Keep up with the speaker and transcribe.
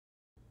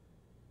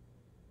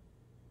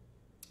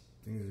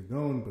Things are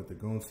going, but they're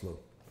going slow.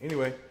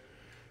 Anyway,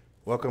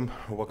 welcome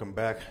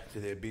back to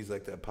the Bees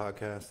Like That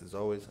podcast. As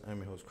always, I'm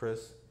your host,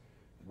 Chris.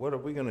 What are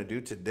we going to do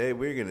today?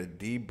 We're going to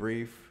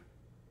debrief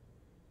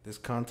this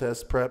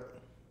contest prep.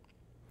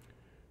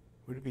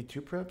 Would it be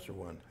 2 preps or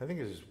 1? I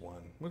think it's just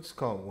 1. Let's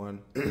call it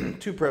 1.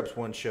 2 preps,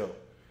 1 show.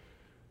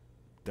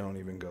 Don't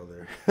even go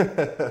there.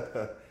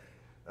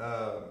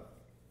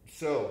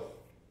 So,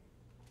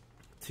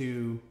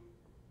 to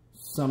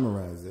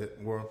summarize it,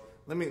 well,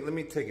 let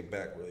me take it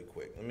back really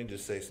quick. Let me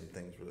just say some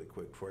things really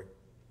quick before I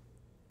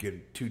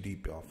get too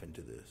deep off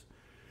into this.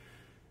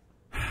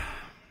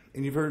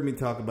 And you've heard me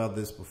talk about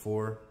this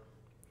before.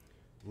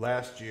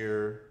 Last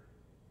year,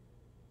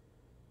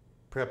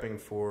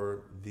 prepping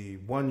for the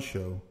 1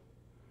 show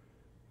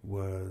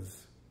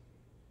was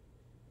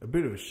a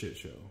bit of a shit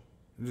show.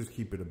 I'll just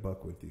keep it a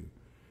buck with you.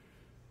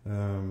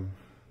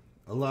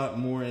 A lot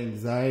more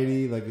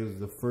anxiety, like it was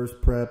the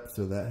first prep,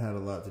 so that had a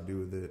lot to do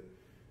with it.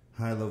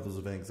 High levels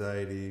of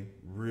anxiety,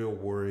 real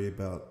worry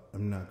about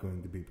I'm not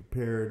going to be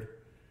prepared.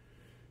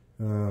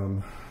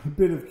 A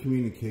bit of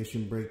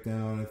communication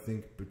breakdown, I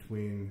think,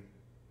 between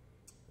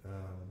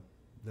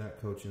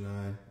that coach and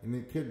I. And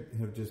it could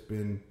have just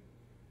been,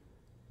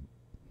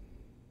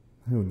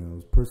 who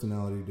knows,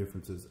 personality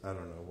differences, I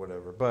don't know,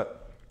 whatever.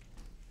 But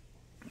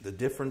the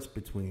difference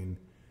between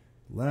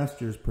last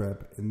year's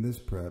prep and this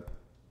prep,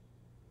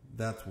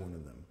 that's one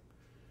of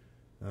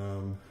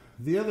them.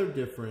 The other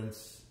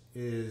difference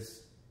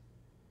is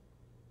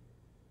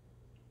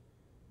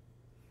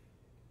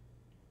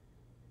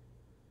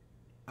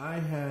I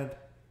had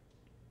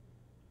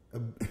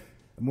a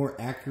more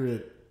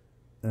accurate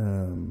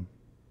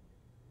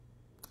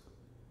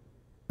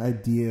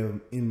idea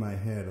in my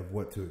head of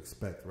what to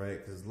expect,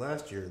 right? Because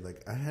last year,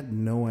 like, I had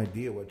no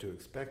idea what to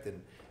expect,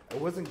 and I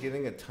wasn't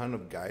getting a ton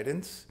of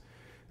guidance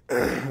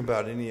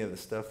about any of the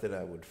stuff that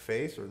I would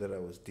face or that I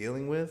was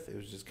dealing with. It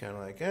was just kind of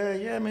like,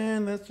 hey, yeah,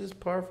 man, that's just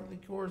par for the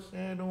course.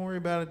 Yeah, don't worry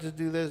about it. Just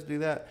do this, do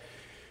that.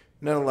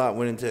 Not a lot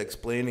went into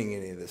explaining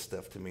any of this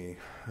stuff to me,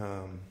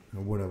 or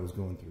what I was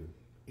going through.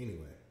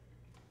 Anyway,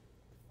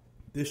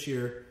 this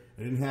year,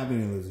 I didn't have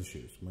any of those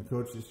issues. My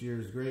coach this year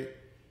is great.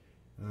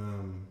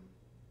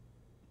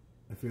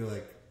 I feel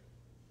like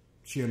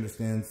she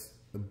understands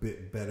a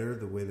bit better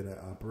the way that I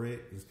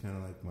operate. It's kind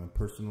of like my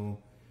personal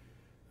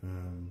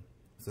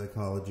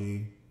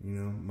psychology, you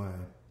know, my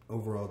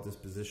overall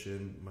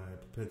disposition, my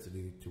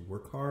propensity to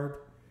work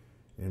hard,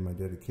 and my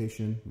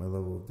dedication, my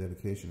level of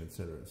dedication,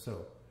 etc.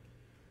 So,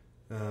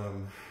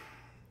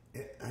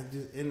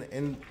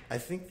 I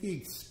think the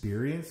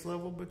experience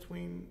level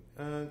between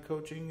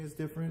coaching is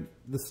different.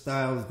 The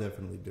style is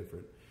definitely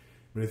different.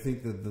 But I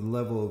think that the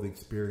level of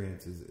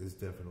experience is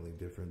definitely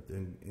different.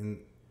 And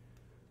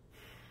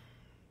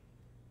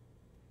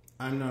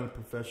I'm not a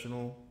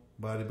professional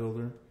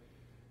bodybuilder,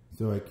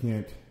 so I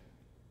can't,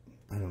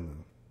 I don't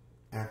know.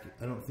 I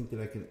don't think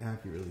that I can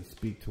accurately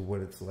speak to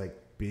what it's like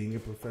being a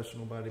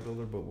professional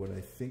bodybuilder, but what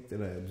I think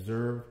that I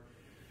observe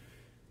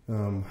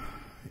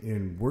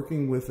in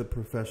working with a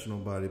professional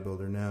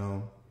bodybuilder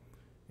now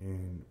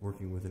and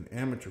working with an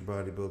amateur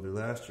bodybuilder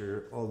last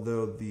year,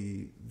 although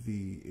the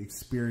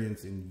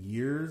experience in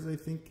years I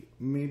think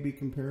may be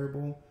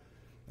comparable,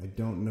 I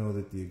don't know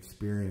that the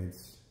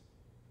experiences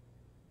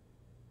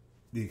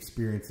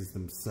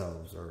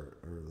themselves are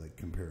like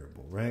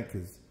comparable, right?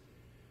 Because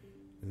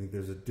I think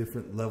there's a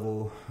different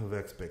level of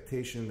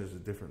expectation, there's a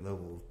different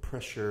level of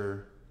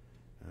pressure,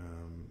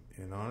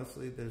 and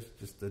honestly, there's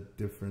just a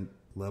different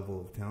level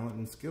of talent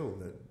and skill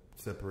that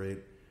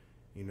separate,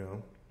 you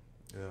know,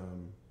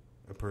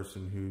 a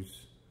person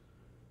who's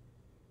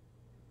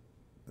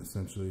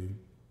essentially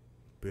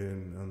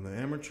been on the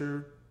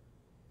amateur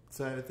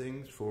side of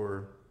things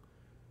for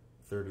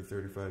 30,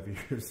 35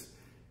 years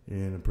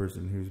and a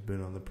person who's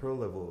been on the pro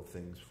level of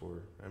things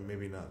for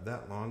maybe not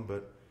that long,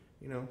 but,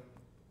 you know,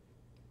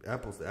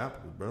 apples to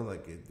apples, bro,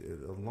 like a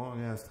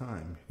long ass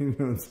time. You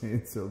know what I'm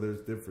saying? So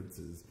there's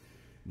differences.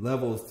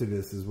 Levels to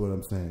this is what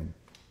I'm saying.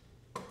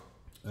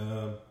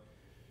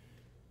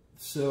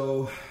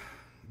 So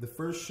the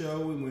first show,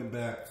 we went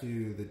back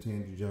to the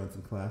Tangie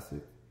Johnson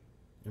Classic,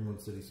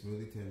 Emerald City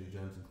Smoothie Tangie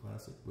Johnson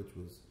Classic, which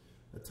was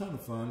a ton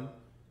of fun.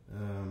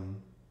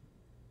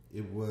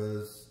 It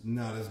was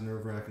not as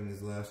nerve-wracking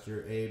as last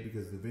year,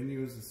 because the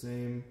venue is the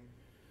same.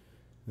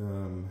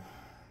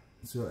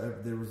 So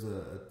there was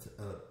a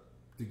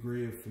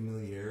degree of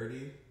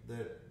familiarity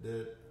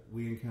that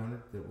we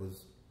encountered that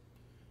was,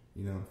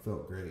 you know,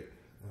 felt great.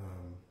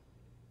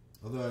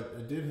 Although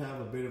I did have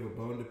a bit of a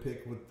bone to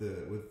pick with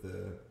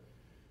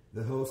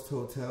the host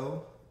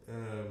hotel.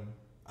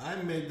 I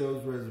made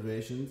those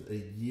reservations a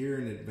year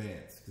in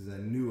advance because I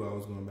knew I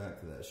was going back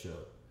to that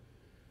show.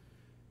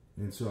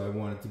 And so I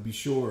wanted to be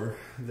sure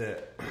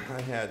that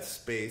I had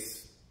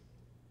space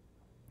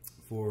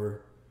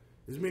for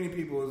as many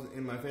people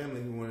in my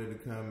family who wanted to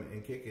come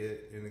and kick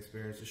it and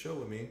experience the show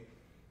with me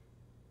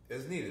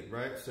as needed,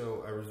 right?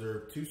 So I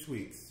reserved 2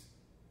 suites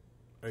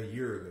a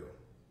year ago.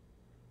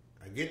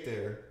 I get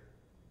there.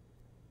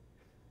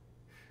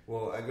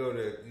 Well, I go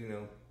to, you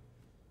know,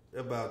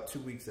 about 2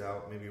 weeks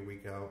out, maybe a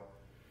week out.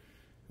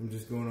 I'm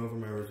just going over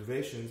my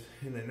reservations,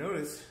 and I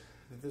noticed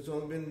that there's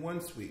only been one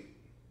suite.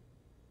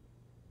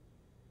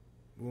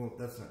 Well,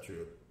 that's not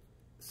true.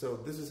 So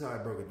this is how I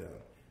broke it down.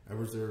 I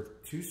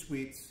reserved 2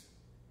 suites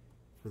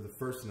for the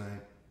first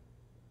night,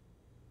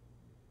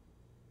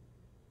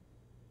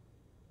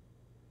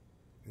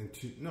 and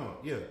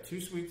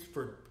 2 suites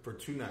for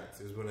 2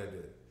 nights is what I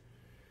did.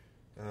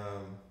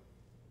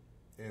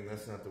 And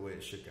that's not the way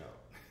it shook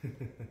out.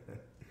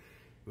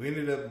 We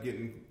ended up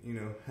getting,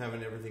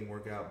 having everything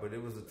work out, but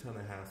it was a ton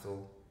of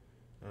hassle.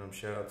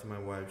 Shout out to my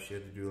wife. She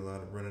had to do a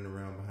lot of running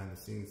around behind the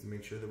scenes to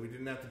make sure that we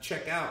didn't have to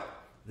check out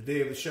the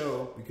day of the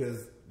show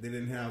because they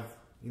didn't have,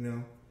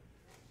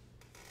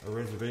 our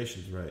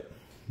reservations right.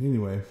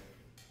 Anyway,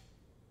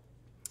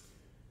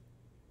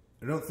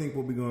 I don't think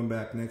we'll be going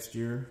back next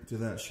year to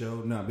that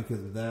show. Not because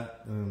of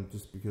that,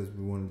 just because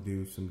we want to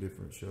do some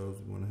different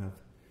shows. We want to have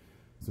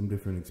some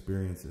different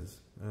experiences.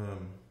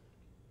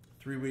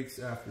 3 weeks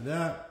after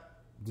that,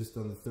 just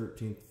on the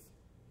 13th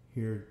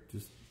here,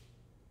 just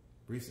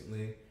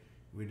recently,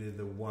 we did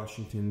the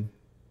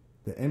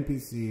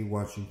NPC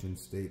Washington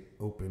State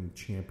Open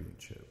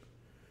Championship.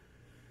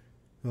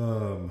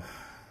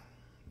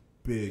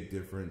 Big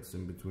difference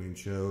in between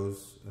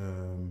shows.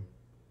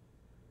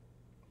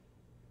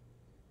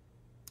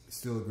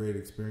 Still a great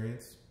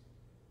experience.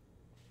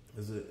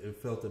 It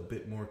felt a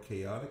bit more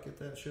chaotic at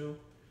that show,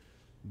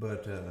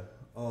 but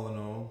all in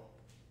all,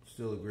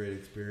 still a great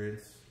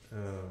experience.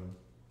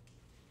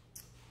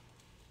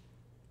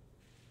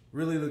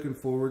 Really looking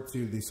forward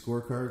to the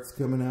scorecards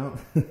coming out.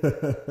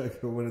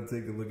 I want to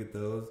take a look at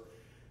those.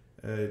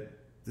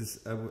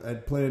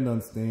 I'd planned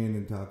on staying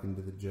and talking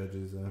to the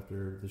judges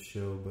after the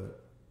show,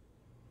 but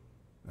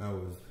I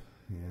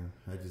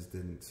just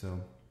didn't. So,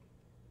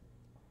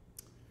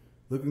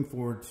 looking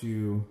forward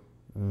to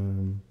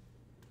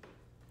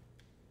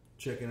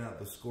checking out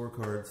the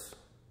scorecards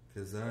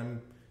because I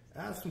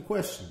asked some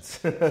questions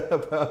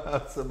about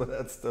how some of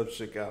that stuff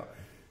shook out.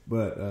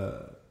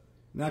 But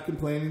not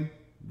complaining.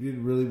 Did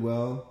really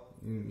well.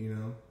 We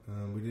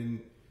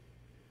didn't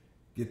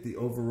get the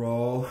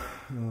overall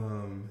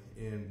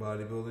in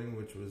bodybuilding,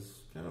 which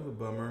was kind of a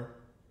bummer.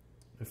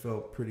 I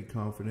felt pretty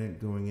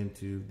confident going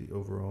into the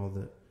overall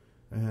that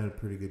I had a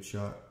pretty good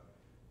shot.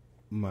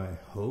 My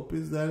hope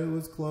is that it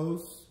was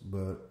close,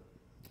 but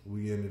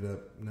we ended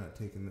up not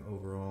taking the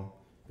overall.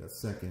 Got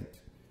second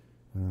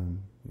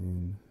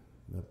in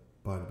the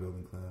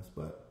bodybuilding class,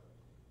 but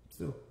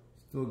still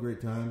a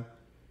great time.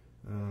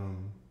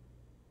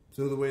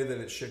 So the way that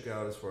it shook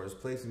out as far as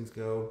placings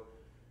go,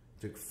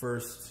 took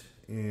first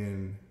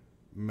in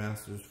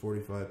Masters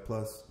 45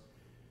 plus,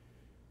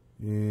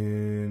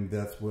 and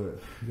that's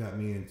what got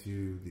me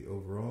into the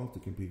overall, to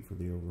compete for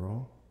the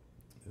overall.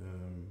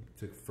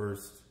 Took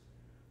first,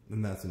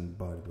 and that's in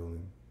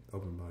bodybuilding,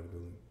 open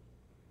bodybuilding.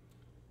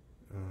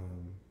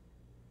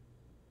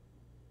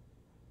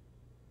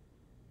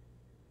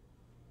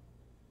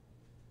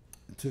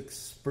 Took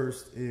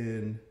first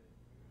in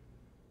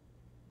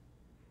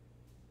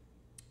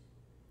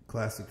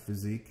Classic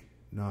Physique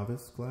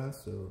novice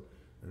class, so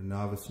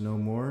novice no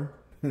more.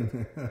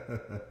 And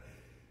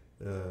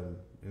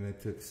I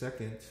took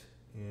second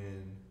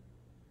in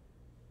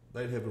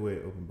light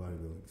heavyweight open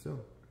bodybuilding. So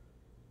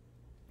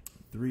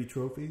 3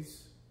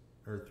 trophies,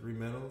 or 3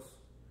 medals,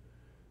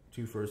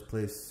 2 first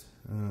place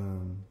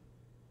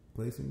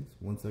placings,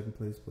 1 second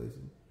place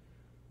placing.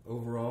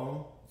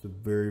 Overall, it's a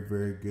very,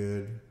 very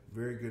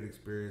good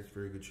experience,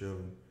 very good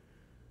showing.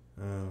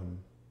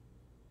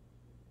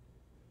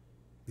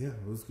 Yeah,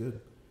 it was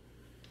good.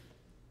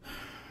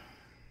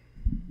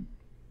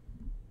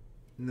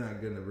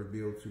 Not going to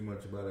reveal too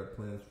much about our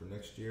plans for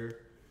next year.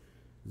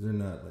 They're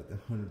not like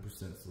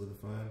 100%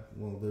 solidified.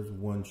 Well, there's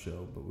one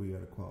show, but we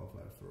got to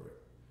qualify for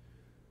it.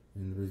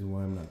 And the reason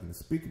why I'm not going to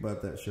speak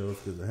about that show is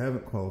because I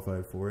haven't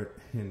qualified for it,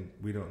 and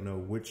we don't know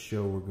which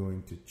show we're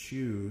going to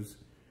choose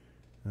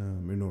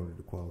in order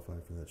to qualify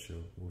for that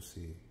show. We'll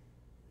see.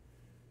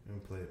 I'm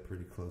going to play it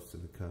pretty close to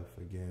the cuff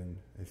again,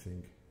 I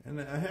think. And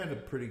I had a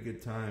pretty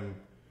good time.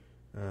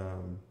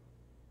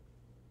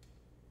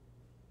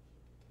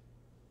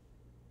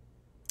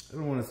 I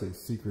don't want to say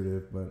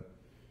secretive, but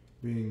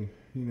being,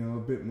 a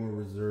bit more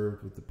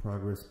reserved with the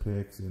progress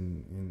pics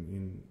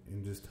and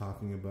just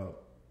talking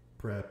about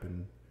prep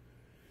and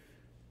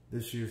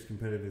this year's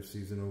competitive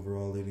season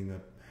overall leading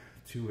up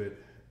to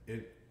it.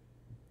 It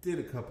did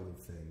a couple of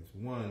things.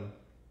 One,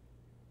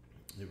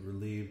 it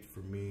relieved for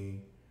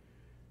me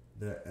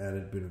that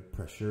added bit of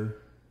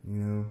pressure,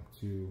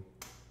 to,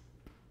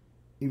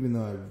 even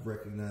though I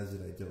recognize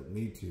that I don't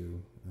need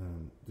to,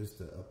 just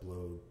to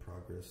upload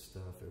progress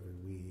stuff every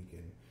week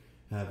and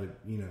have it,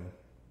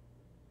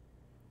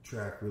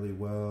 track really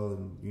well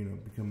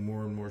and, become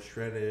more and more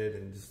shredded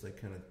and just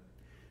like kind of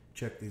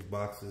check these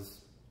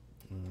boxes.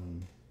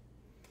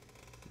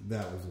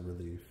 That was a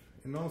relief.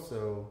 And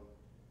also,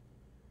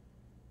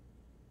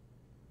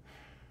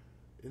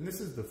 and this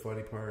is the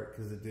funny part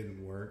because it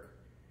didn't work.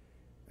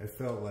 I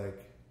felt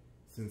like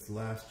since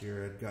last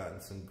year I'd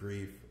gotten some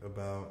grief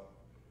about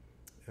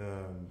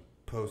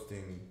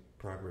posting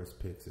progress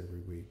pics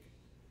every week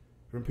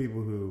from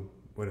people who,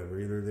 whatever,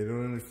 either they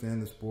don't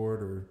understand the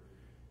sport or,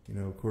 you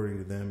know, according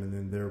to them, and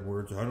in their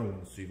words, I don't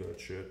want to see that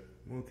shit.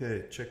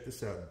 Okay, check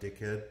this out,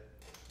 dickhead.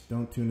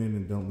 Don't tune in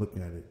and don't look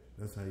at it.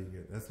 That's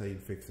how you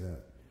fix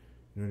that.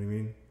 You know what I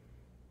mean?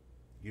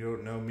 You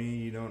don't know me,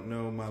 you don't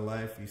know my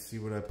life, you see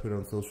what I put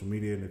on social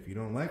media, and if you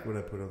don't like what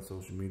I put on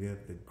social media,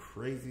 the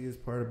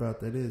craziest part about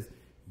that is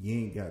you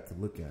ain't got to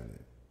look at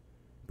it.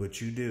 But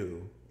you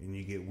do, and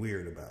you get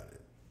weird about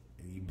it.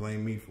 And you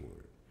blame me for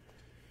it.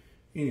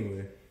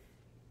 Anyway,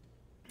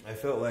 I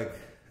felt like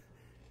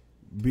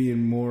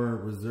being more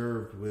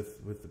reserved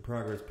with the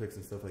progress pics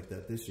and stuff like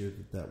that this year,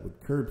 that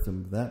would curb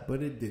some of that,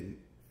 but it didn't.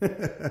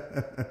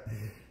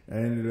 I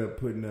ended up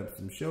putting up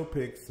some show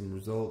pics, some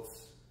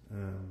results,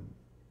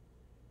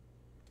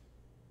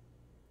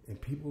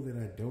 and people that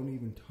I don't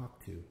even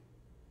talk to.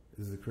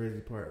 This is the crazy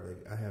part.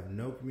 Like, I have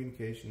no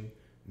communication,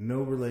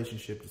 no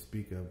relationship to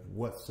speak of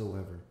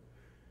whatsoever.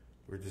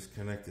 We're just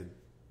connected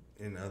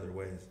in other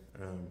ways.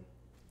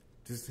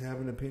 Just have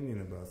an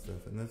opinion about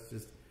stuff, and that's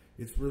just,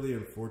 it's really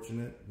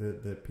unfortunate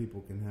that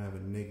people can have a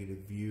negative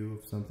view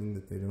of something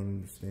that they don't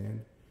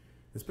understand,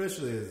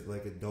 especially as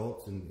like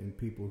adults and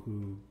people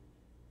who,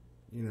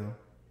 you know,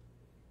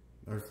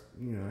 are,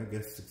 you know, I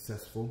guess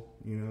successful.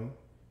 You know,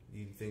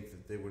 you'd think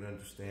that they would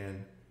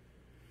understand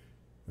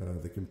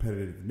the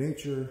competitive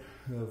nature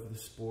of the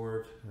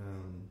sport,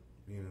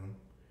 you know,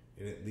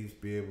 and at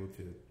least be able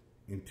to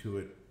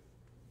intuit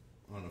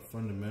on a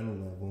fundamental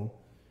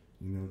level,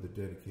 you know, the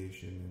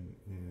dedication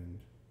and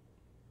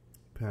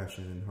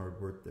passion and hard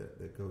work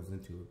that goes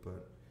into it.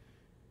 But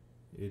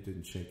it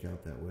didn't shake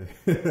out that way.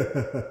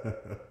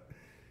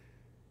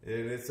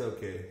 And it's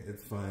okay.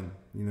 It's fine.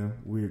 You know,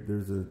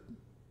 there's a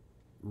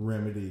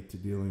remedy to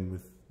dealing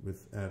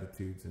with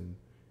attitudes and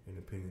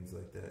opinions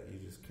like that. You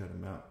just cut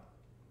them out.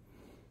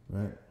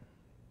 Right?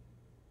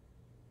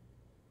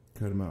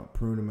 Cut them out.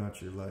 Prune them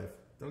out your life.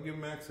 Don't give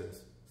them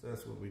access. So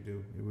that's what we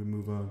do. And we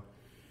move on.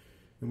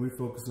 And we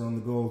focus on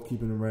the goal,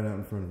 keeping them right out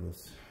in front of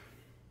us.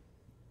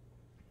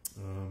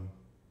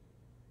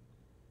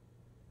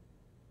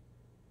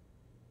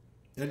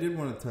 I did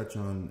want to touch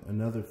on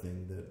another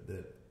thing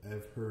that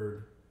I've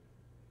heard.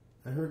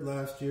 I heard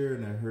last year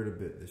and I heard a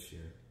bit this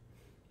year.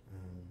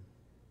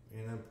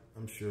 And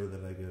I'm sure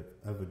that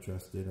I've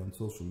addressed it on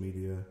social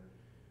media.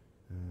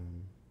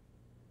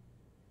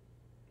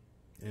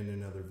 And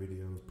in other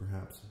videos,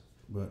 perhaps.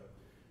 But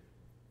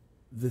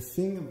the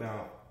thing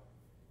about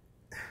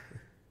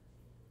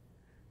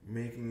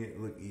making it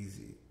look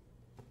easy,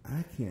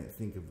 I can't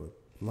think of a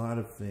lot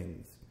of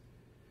things.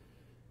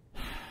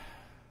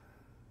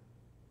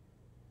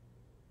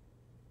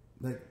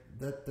 Like,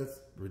 that's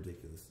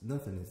ridiculous.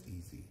 Nothing is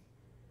easy.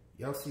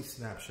 Y'all see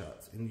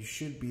snapshots, and you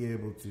should be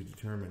able to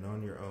determine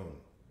on your own,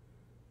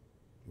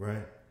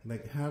 right?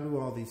 Like, how do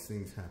all these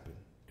things happen?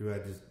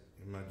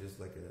 Am I just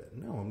like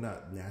no, I'm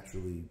not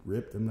naturally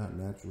ripped. I'm not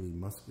naturally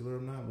muscular.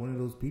 I'm not one of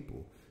those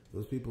people.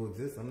 Those people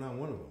exist. I'm not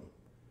one of them.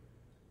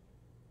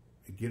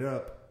 I get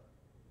up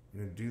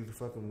and do the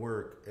fucking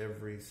work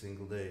every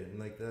single day. And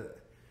like that,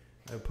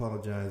 I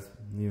apologize,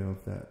 you know,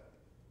 if that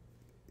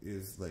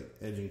is like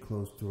edging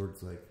close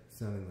towards like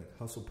sounding like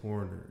hustle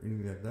porn or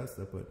anything like that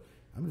stuff, but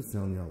I'm just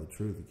telling y'all the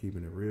truth and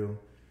keeping it real.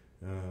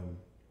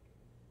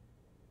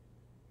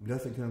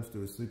 Nothing comes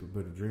to a sleeper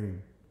but a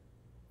dream,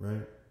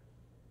 right?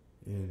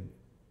 And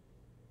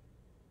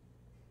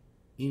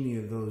any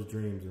of those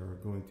dreams are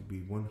going to be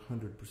 100%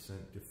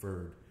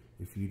 deferred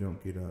if you don't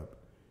get up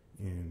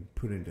and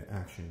put into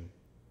action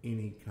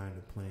any kind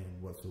of plan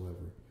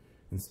whatsoever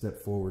and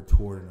step forward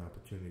toward an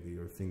opportunity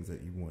or things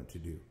that you want to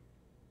do.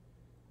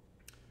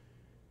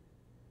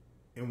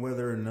 And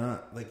whether or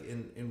not, like,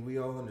 and we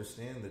all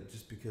understand that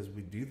just because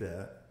we do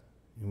that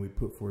and we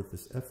put forth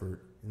this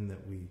effort and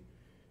that we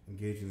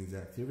engage in these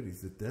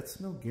activities, that's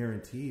no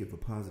guarantee of a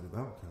positive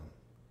outcome.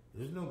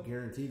 There's no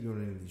guarantee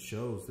going into these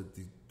shows that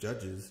these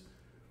judges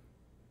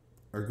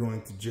are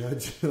going to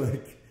judge,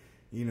 like,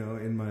 you know,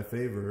 in my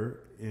favor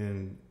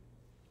and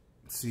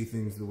see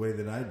things the way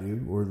that I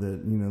do, or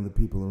that, you know, the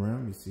people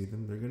around me see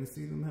them. They're going to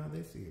see them how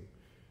they see them.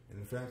 And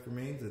the fact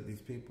remains that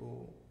these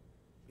people,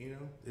 you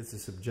know, it's a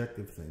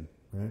subjective thing,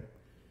 right?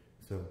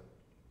 So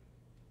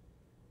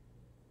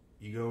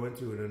you go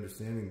into it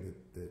understanding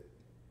that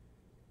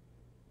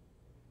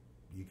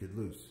you could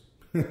lose,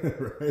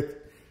 right?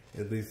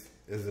 At least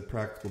as a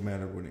practical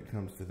matter when it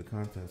comes to the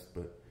contest.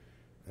 But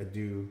I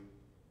do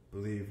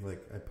believe,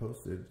 like I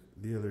posted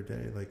the other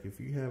day, like if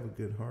you have a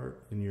good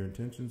heart and your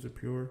intentions are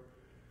pure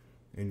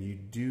and you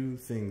do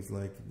things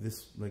like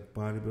this, like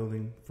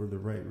bodybuilding for the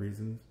right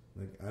reasons,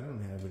 like I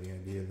don't have any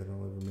idea that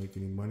I'll ever make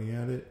any money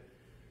at it,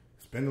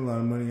 spend a lot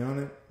of money on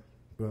it,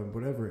 but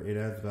whatever, it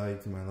adds value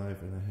to my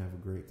life and I have a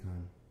great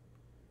time.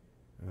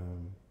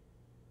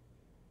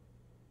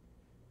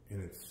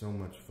 And it's so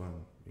much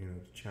fun, you know,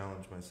 to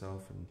challenge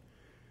myself and,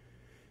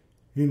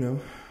 you know,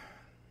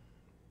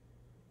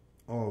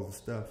 all the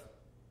stuff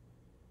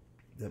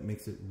that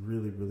makes it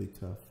really, really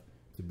tough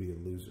to be a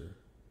loser,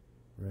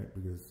 right?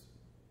 Because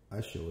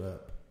I showed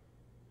up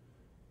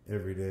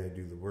every day I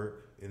do the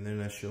work, and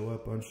then I show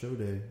up on show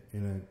day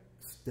and I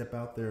step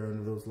out there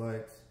under those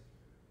lights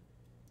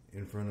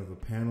in front of a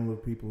panel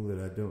of people that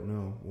I don't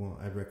know. Well,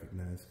 I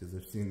recognize because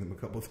I've seen them a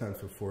couple times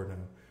before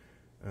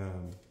now.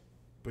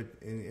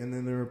 But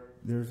then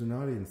there's an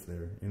audience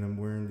there, and I'm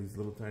wearing these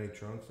little tiny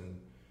trunks, and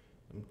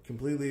I'm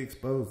completely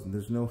exposed, and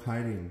there's no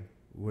hiding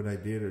what I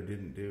did or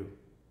didn't do.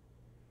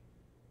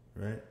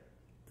 Right?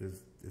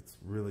 It's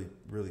really,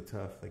 really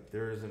tough. Like,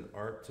 there is an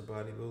art to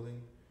bodybuilding.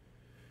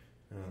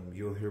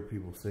 You'll hear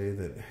people say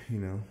that, you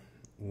know,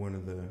 one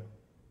of the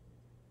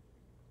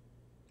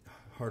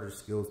harder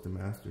skills to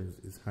master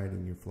is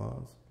hiding your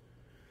flaws.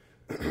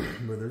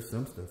 But there's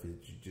some stuff that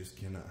you just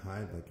cannot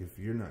hide. Like, if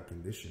you're not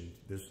conditioned,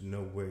 there's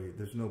no way,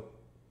 there's no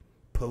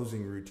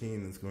posing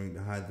routine that's going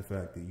to hide the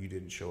fact that you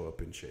didn't show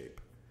up in shape,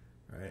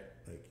 right?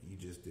 Like, you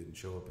just didn't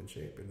show up in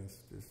shape, and it's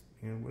just,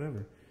 you know,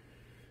 whatever.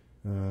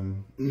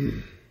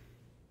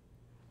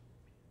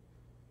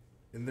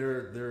 And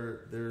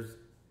there's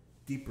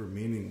deeper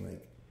meaning.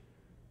 Like,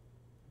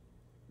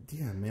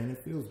 yeah, man, it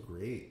feels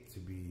great to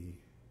be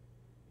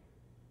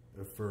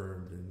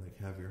affirmed and like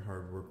have your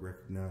hard work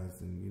recognized,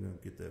 and, you know,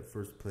 get that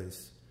first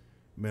place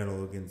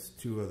medal against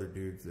two other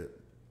dudes that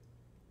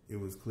it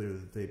was clear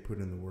that they put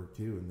in the work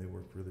too, and they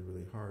worked really,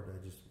 really hard. I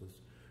just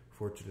was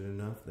fortunate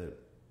enough that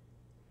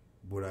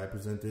what I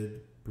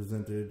presented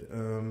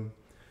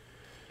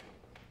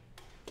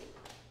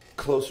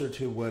closer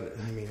to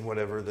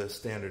whatever the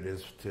standard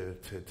is to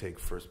take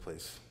first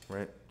place,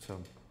 right?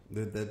 So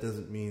that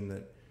doesn't mean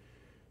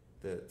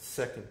that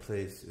second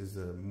place is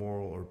a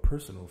moral or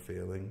personal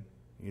failing.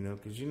 You know,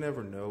 because you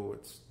never know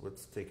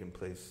what's taking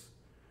place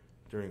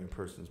during a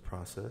person's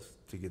process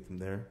to get them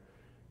there.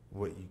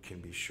 What you can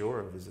be sure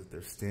of is that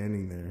they're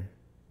standing there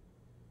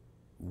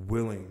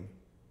willing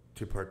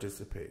to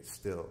participate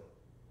still.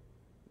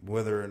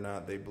 Whether or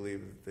not they believe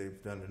that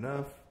they've done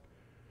enough,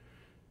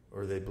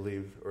 or they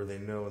believe, or they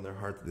know in their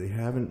heart that they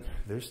haven't,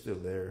 they're still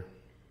there.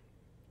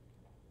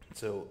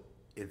 So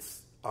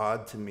it's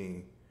odd to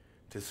me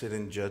to sit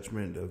in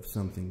judgment of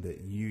something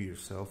that you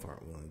yourself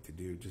aren't willing to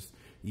do. Just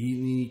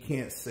you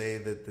can't say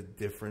that the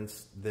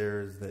difference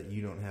there is that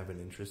you don't have an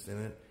interest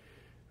in it.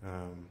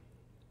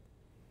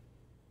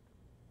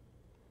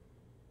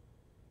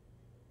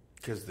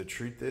 Because the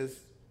truth is,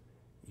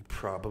 you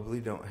probably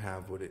don't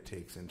have what it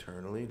takes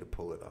internally to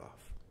pull it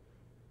off.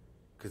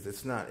 Because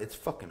it's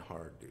fucking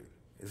hard, dude.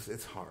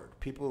 It's hard.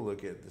 People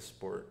look at the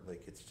sport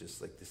like it's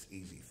just like this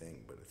easy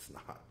thing, but it's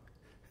not.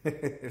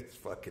 It's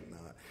fucking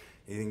not.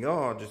 You think,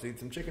 oh, I'll just eat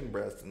some chicken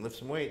breast and lift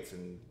some weights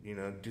and, you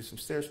know, do some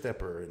stair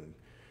stepper and,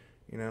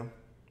 you know,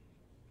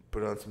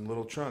 put on some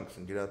little trunks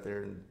and get out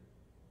there and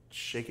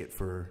shake it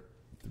for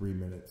 3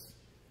 minutes.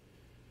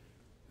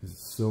 There's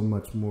so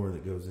much more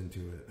that goes into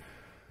it.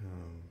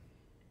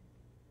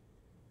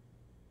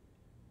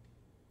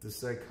 The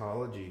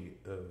psychology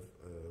of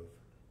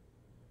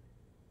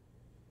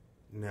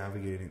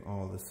navigating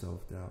all the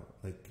self-doubt,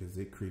 like, because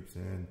it creeps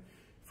in.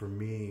 For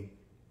me,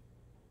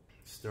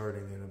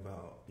 starting in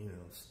about, you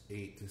know,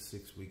 8 to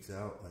 6 weeks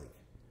out, like,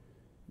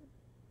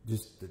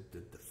 just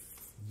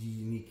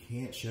you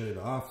can't shut it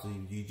off, so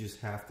you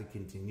just have to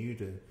continue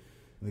to,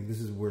 like, this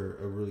is where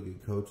a really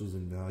good coach is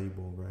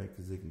invaluable, right?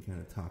 Because they can kind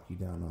of talk you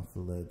down off the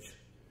ledge.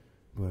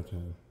 But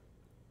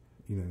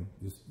you know,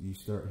 just you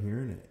start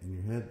hearing it in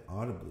your head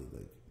audibly,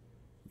 like,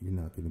 you're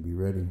not going to be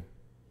ready.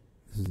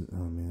 This is,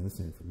 oh man, this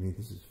ain't for me.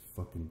 This is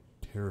fucking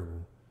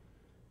terrible.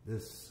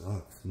 This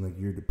sucks. And like,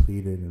 you're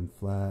depleted and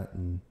flat,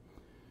 and,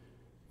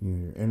 you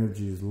know, your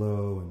energy is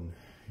low, and,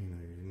 you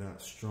know, you're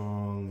not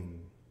strong, and,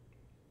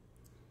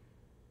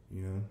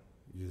 you know,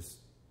 you're just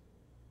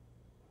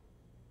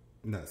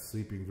not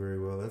sleeping very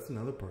well. That's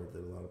another part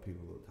that a lot of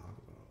people don't talk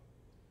about.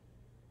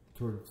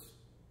 Towards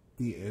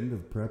the end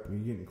of prep, when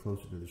you're getting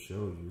closer to the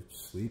show, your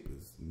sleep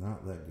is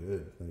not that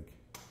good. Like,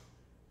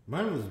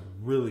 mine was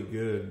really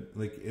good,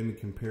 like, in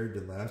compared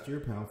to last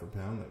year, pound for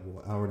pound, like,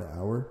 well, hour to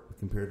hour,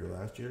 compared to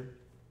last year.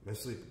 My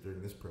sleep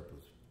during this prep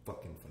was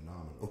fucking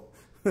phenomenal.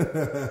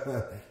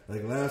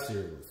 Like, last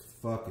year was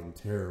fucking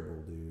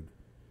terrible, dude.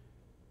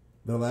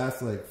 The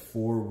last, like,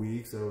 4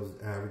 weeks, I was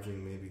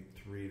averaging maybe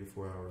 3 to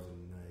 4 hours a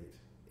night,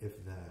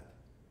 if that.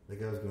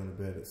 Like, I was going to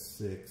bed at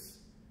 6,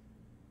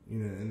 you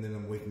know, and then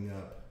I'm waking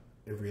up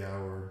every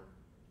hour,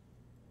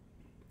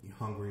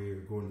 hungry,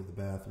 or going to the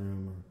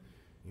bathroom, or,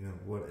 you know,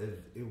 what.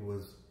 It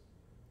was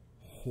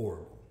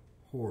horrible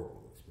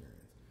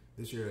experience.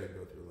 This year I didn't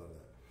go through a lot of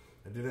that.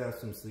 I did have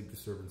some sleep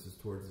disturbances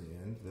towards the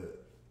end,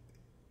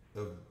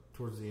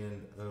 towards the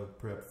end of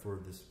prep for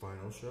this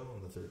final show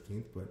on the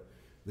 13th, but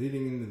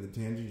leading into the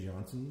Tangi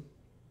Johnson,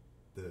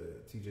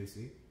 the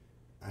TJC,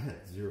 I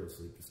had 0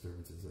 sleep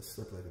disturbances. I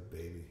slept like a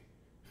baby.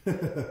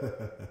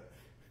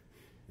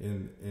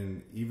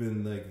 And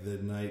even like the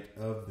night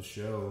of the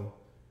show,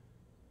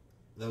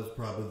 that was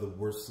probably the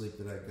worst sleep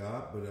that I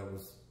got, but I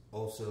was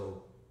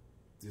also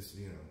just,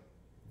 you know,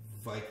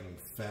 Viking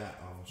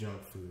fat off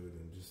junk food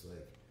and just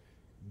like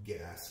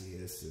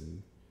gaseous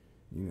and,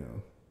 you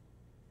know,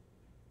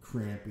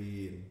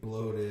 crampy and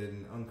bloated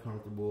and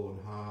uncomfortable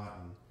and hot,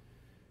 and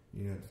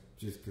you know,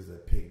 just because I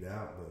pigged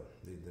out. But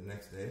the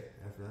next day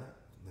after that,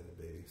 like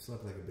a baby,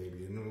 slept like a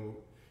baby. And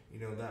you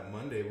know, that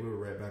Monday we were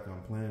right back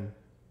on plan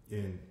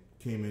and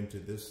came into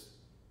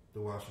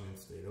the Washington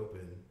State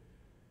Open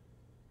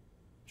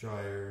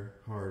drier,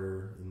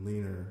 harder, and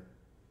leaner.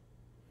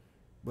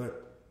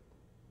 But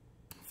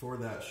for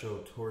that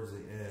show, towards the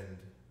end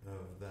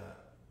of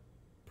that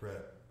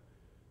prep,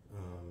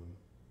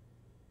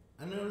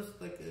 I noticed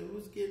like it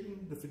was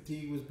the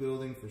fatigue was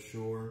building for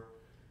sure,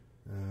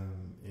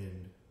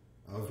 and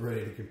I was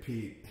ready to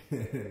compete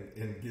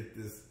and get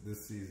this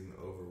season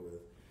over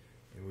with,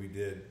 and we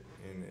did,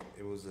 and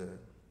it was a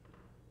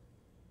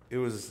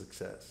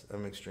success.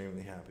 I'm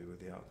extremely happy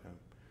with the outcome.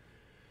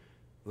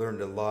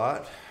 Learned a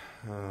lot,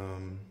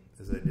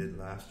 as I did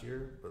last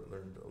year, but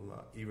learned a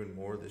lot, even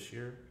more this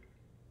year,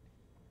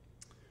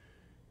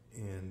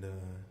 and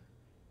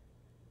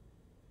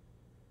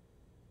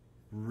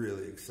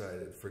really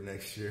excited for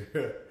next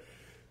year.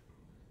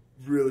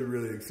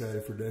 Really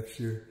excited for next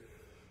year.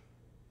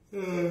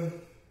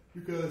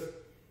 Because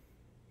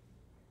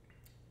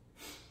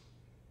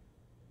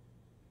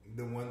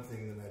the one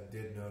thing that I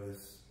did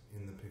notice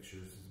in the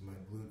pictures is my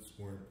glutes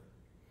weren't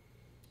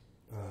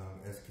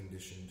as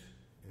conditioned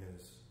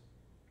as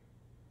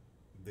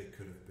they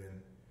could have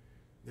been.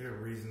 There are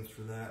reasons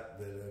for that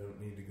I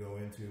don't need to go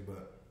into,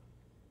 but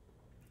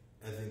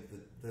I think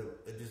that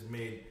I just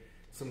made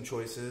some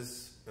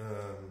choices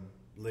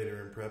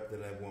later in prep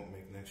that I won't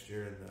make next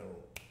year, and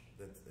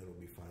that'll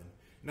be fine.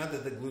 Not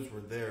that the glutes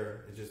were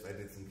there, it's just I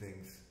did some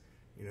things,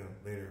 you know,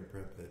 later in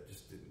prep that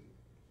just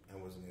I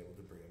wasn't able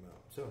to bring them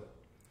out. So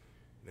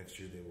next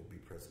year they will be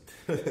present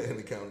and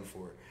accounted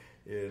for.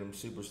 And I'm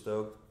super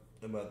stoked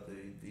about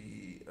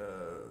the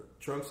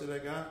trunks that I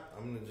got.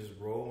 I'm gonna just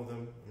roll with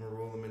them. I'm gonna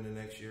roll them into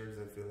next year because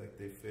I feel like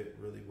they fit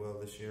really well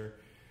this year.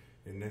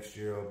 And next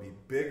year I'll be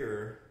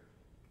bigger,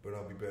 but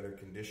I'll be better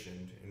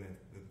conditioned, and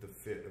the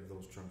fit of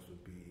those trunks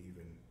would be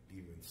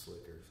even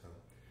slicker. So,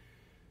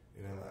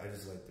 you know, I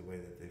just like the way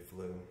that they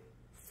flowed,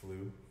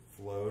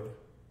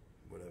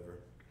 whatever.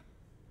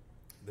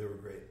 They were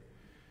great.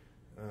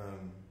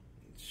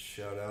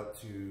 Shout out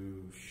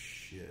to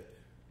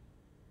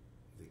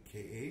the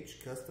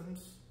KH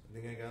Customs. I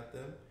think I got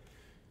them.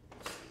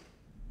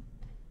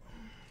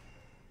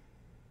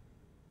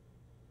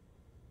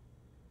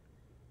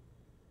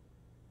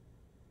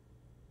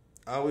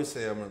 I always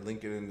say I'm gonna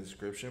link it in the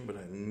description, but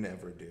I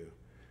never do.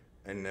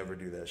 I never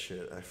do that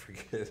shit. I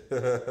forget.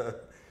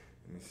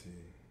 Let me see.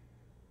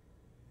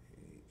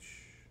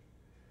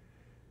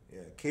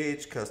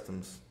 KH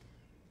Customs.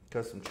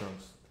 Custom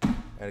trunks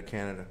out of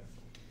Canada.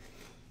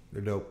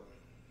 They're dope.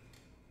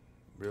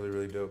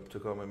 Really dope.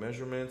 Took all my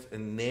measurements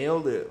and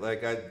nailed it.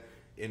 Like I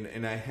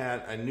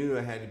knew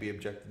I had to be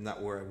objective,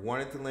 not where I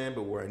wanted to land,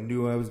 but where I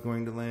knew I was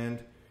going to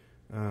land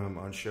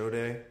on show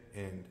day,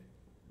 and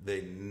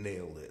they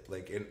nailed it.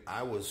 Like, and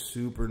I was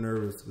super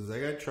nervous because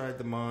like I tried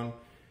them on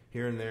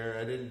here and there.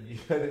 I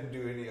didn't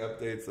do any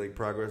updates, like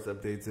progress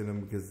updates in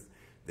them, because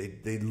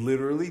they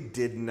literally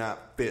did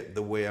not fit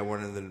the way I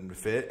wanted them to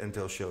fit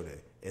until show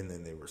day, and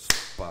then they were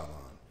spot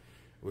on,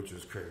 which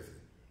was crazy.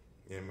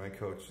 And my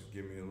coach just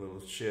gave me a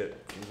little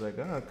shit. He was like,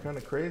 "Oh, kind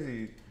of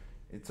crazy.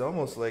 It's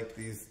almost like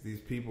these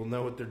people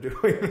know what they're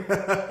doing."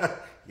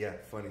 Yeah,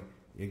 funny.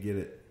 You get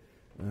it.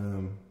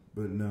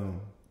 But no,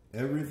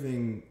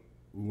 everything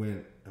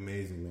went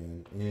amazing,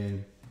 man.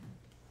 And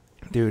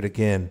dude,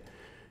 again,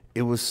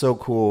 it was so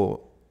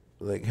cool,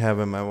 like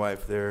having my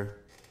wife there,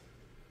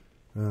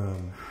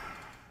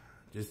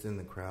 just in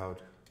the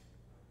crowd.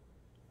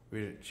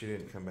 She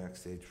didn't come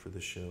backstage for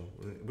the show,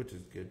 which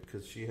is good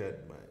because she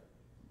had a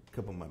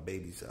couple of my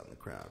babies out in the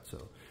crowd.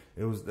 So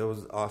that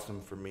was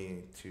awesome for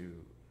me to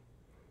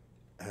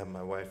have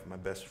my wife, my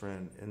best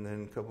friend, and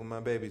then a couple of my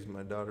babies,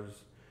 my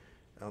daughters,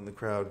 out in the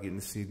crowd getting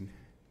to see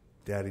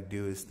Daddy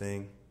do his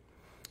thing.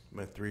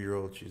 My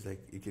 3-year-old, she's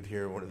like, you could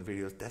hear in one of the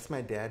videos, "That's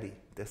my daddy.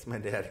 That's my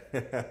daddy."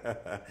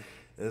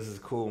 This is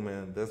cool,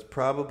 man. That's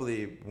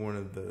probably one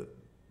of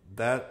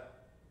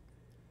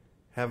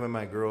having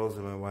my girls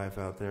and my wife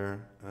out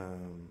there. I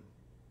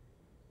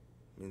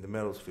mean, the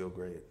medals feel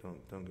great.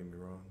 Don't get me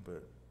wrong,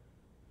 but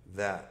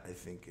that I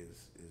think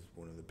is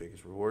one of the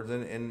biggest rewards,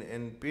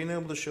 and being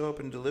able to show up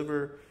and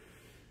deliver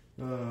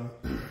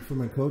for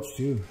my coach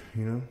too.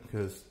 You know,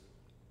 because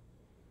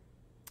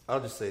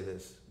I'll just say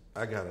this.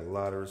 I got a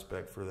lot of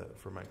respect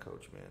for my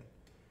coach, man.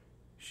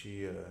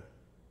 She, I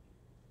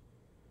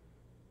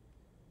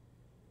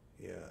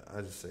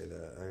just say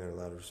that. I got a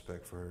lot of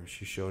respect for her.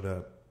 She showed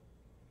up.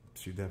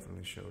 She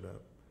definitely showed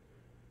up.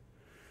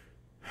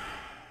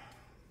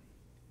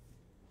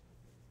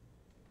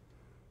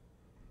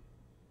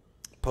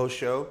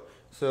 Post-show.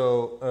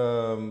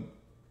 So,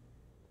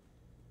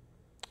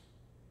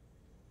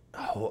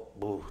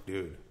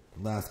 dude.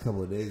 Last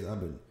couple of days, I've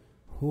been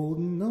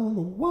holding on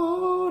the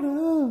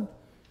water.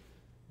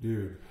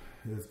 Dude,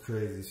 it's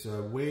crazy. So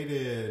I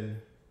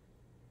waited,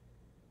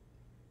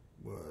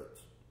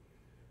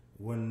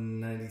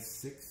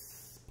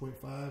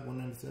 196.5,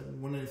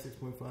 197,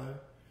 196.5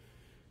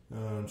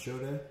 on show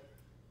day.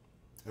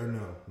 Or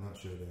no, not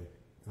show day.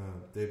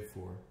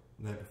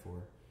 night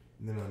before.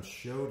 And then on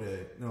show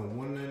day, no,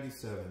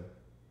 197.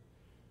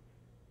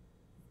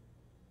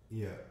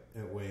 Yeah,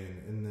 at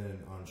weigh-in. And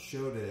then on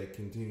show day,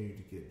 continued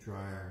to get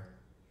drier.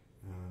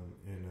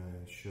 And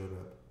I showed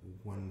up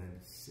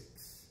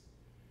 196.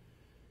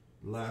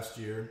 Last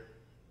year,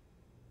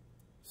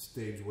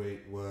 stage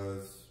weight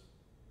was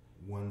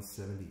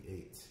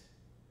 178.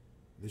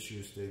 This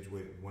year's stage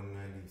weight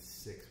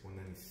 196,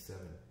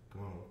 197.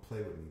 Come on,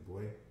 play with me,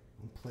 boy.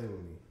 Don't play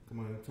with me. Come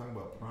on, talk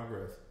about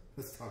progress.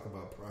 Let's talk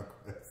about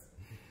progress.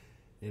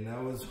 And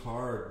that was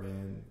hard,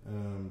 man.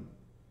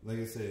 Like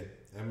I said,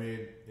 I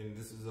made, and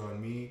this is on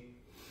me,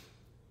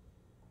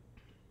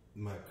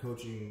 my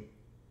coaching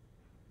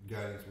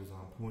guidance was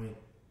on point,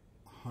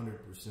 100%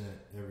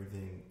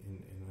 everything,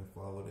 and I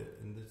followed it.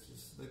 And it's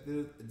just like,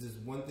 just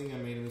one thing I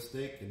made a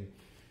mistake, and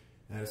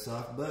I had a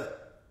soft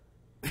butt.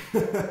 I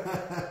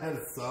had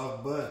a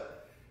soft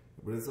butt,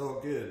 but it's all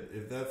good.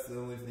 If that's the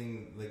only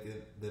thing like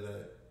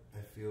that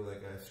I feel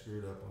like I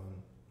screwed up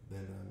on,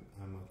 then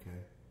I'm okay.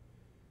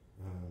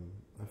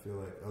 I feel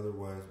like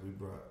otherwise we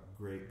brought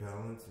great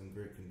balance and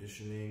great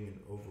conditioning, and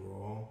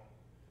overall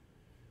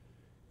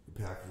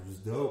the package was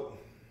dope.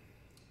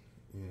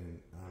 And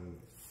I'm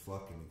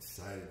fucking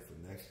excited for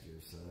next year,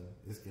 son.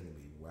 It's gonna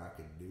be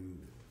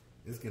wackadoodle.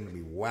 It's gonna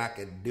be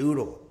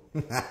wackadoodle.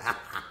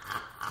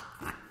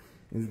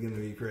 It's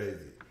gonna be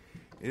crazy.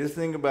 You just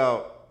think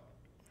about.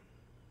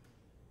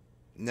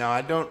 Now,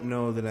 I don't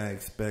know that I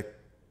expect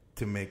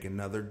to make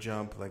another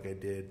jump like I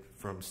did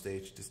from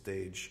stage to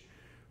stage,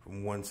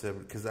 from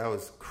 170, because I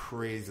was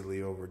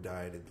crazily over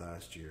dieted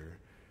last year,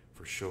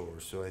 for sure.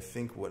 So I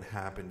think what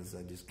happened is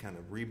I just kind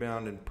of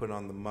rebounded and put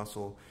on the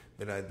muscle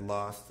that I'd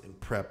lost in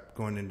prep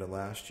going into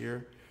last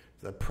year.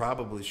 So I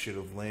probably should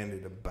have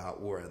landed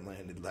about where I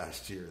landed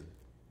last year,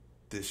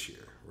 this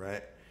year,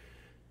 right?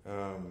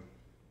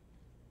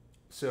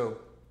 So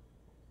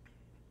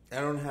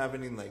I don't have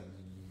any like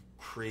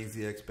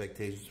crazy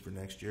expectations for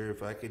next year.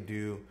 If I could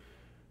do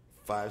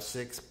 5,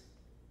 6,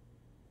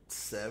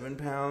 7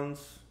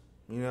 pounds,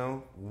 you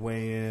know,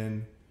 weigh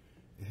in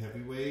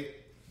heavyweight,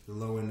 the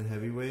low end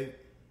heavyweight,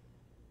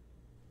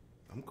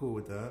 I'm cool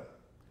with that.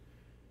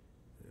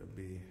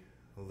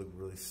 I'll look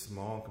really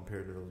small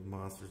compared to those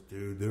monsters,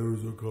 dude.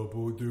 There's a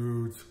couple of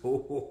dudes.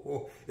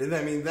 And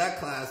I mean, that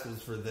class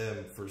was for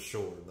them for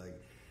sure.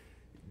 Like,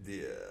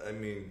 I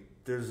mean,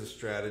 there's a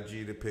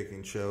strategy to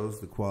picking shows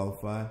to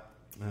qualify.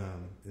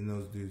 And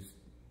those dudes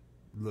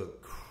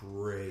look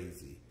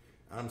crazy.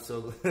 I'm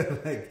so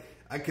like,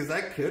 because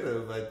I could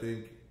have,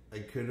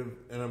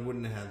 and I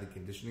wouldn't have had the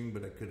conditioning,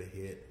 but I could have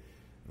hit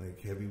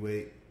like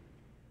heavyweight.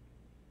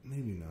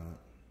 Maybe not,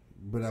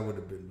 but I would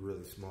have been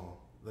really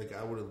small. Like,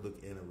 I would have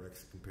looked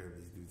anorexic compared to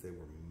these dudes. They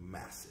were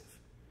massive.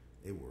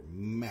 They were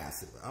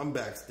massive. I'm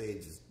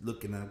backstage just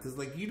looking at them, because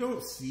like, you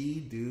don't see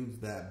dudes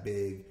that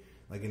big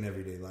like in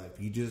everyday life.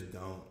 You just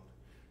don't.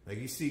 Like,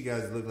 you see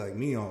guys that look like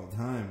me all the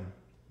time.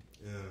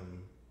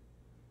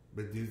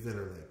 But dudes that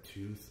are like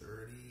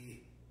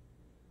 230,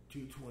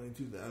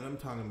 220, and I'm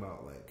talking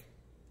about like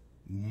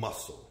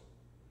muscle.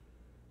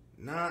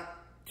 Not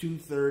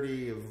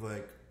 230 of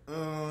like,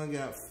 oh, I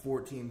got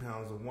 14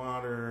 pounds of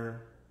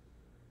water,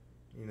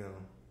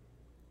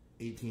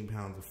 18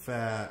 pounds of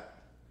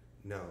fat.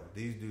 No,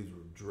 these dudes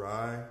were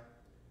dry,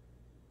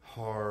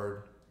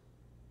 hard,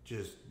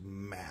 just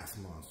mass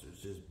monsters,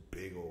 just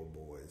big old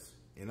boys.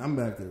 And I'm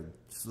back there,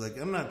 it's like,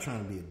 I'm not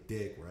trying to be a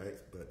dick, right?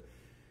 But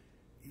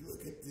you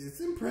look at this, it's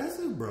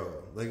impressive,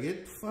 bro. Like,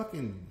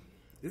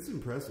 it's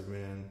impressive,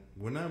 man.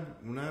 When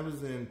I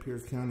was in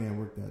Pierce County, I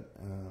worked at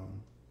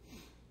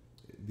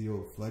the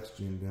old Flex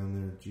gym down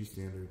there at G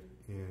Standard,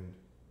 and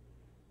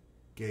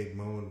Gabe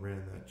Moen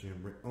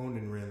owned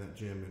and ran that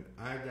gym, and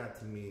I got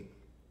to meet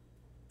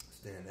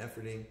Stan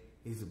Efferding.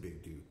 He's a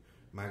big dude.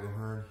 Michael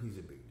Hearn, he's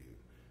a big dude.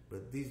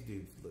 But these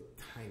dudes look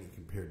tiny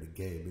compared to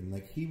Gabe, and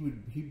like he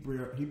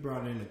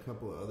brought in a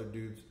couple of other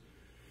dudes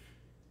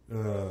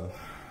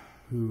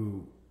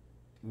who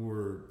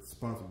were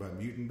sponsored by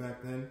Mutant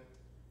back then.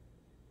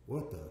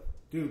 What the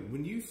dude?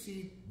 When you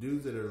see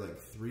dudes that are like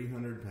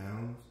 300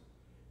 pounds,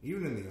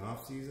 even in the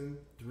off season,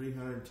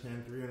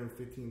 310,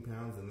 315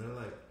 pounds, and they're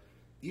like,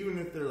 even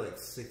if they're like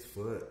 6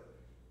 foot,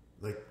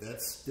 like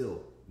that's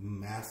still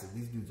massive.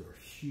 These dudes are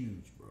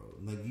huge, bro.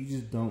 Like, you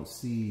just don't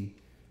see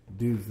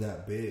dudes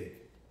that big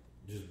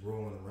just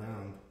rolling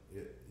around,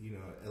 at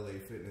LA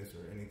Fitness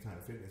or Anytime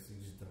Fitness.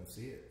 You just don't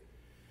see it.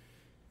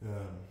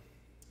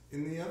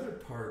 And the other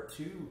part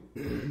too,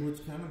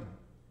 which kind of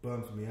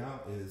bums me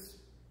out, is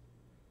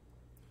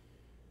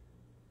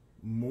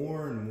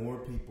more and more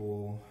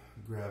people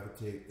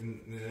gravitate, and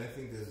I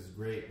think this is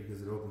great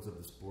because it opens up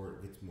the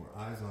sport, gets more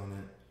eyes on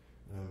it.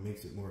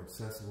 Makes it more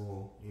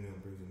accessible,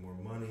 brings in more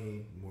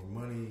money,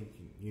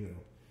 you can,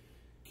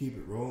 keep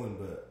it rolling.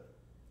 But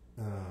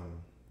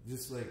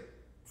just like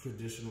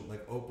traditional,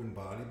 like open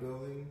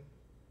bodybuilding,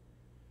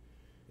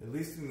 at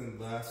least in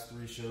the last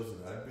 3 shows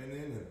that I've been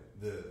in,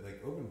 the like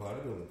open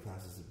bodybuilding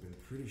classes have been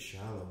pretty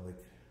shallow. Like,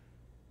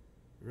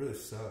 it really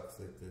sucks.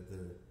 Like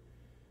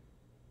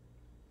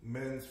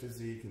men's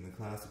physique and the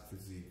classic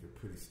physique are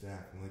pretty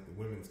stacked, and like the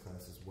women's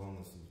classes,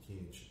 wellness and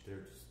bikini and shit,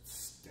 they're just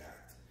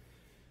stacked.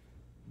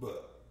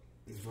 But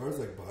as far as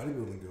like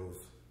bodybuilding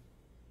goes,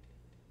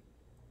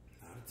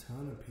 not a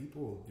ton of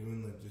people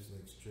doing like just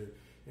like straight.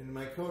 And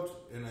my coach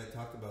and I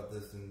talked about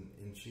this, and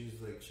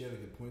she's like, she had a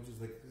good point. She's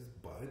like, this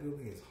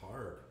bodybuilding is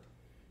hard.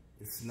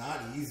 It's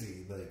not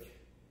easy. Like,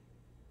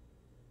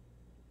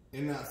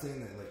 and not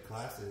saying that like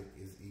classic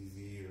is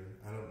easy, or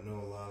I don't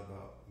know a lot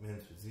about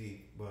men's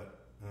physique, but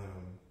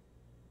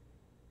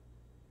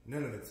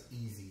none of it's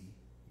easy.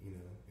 You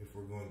know, if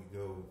we're going to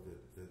go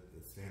with the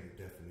standard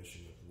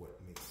definition of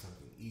what makes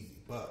something easy.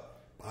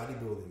 But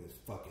bodybuilding is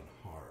fucking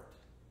hard.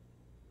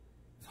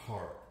 It's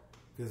hard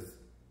because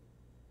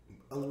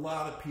a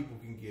lot of people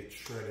can get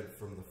shredded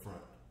from the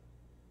front.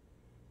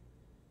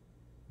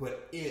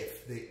 But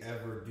if they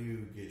ever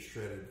do get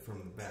shredded from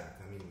the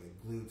back, I mean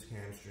the glutes,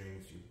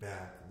 hamstrings, your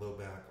back, low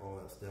back, all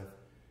that stuff,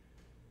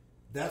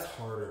 that's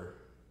harder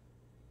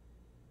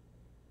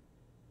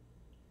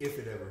if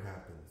it ever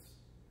happens,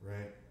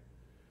 right?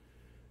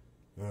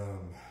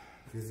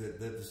 Because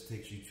that just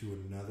takes you to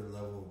another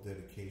level of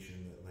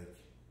dedication that, like,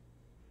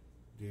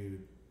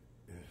 dude,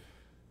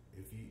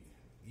 if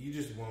you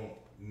just won't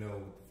know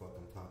what the fuck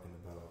I'm talking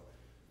about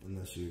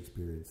unless you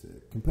experience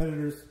it.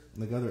 Competitors,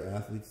 like other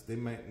athletes, they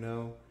might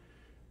know.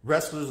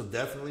 Wrestlers will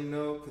definitely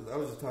know, because I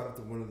was just talking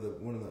to one of the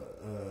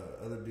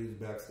other dudes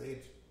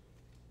backstage,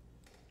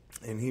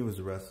 and he was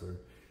a wrestler,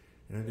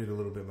 and I did a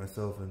little bit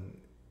myself. And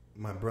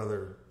my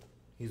brother,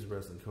 he's a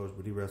wrestling coach,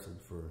 but he wrestled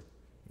for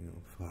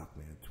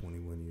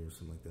 21 years,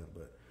 something like that.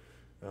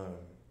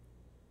 But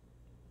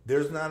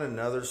there's not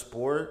another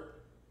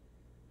sport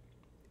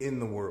in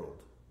the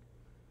world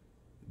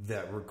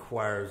that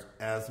requires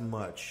as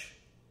much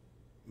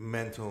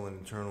mental and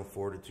internal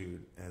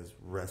fortitude as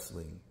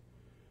wrestling,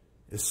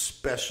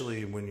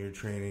 especially when you're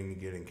training to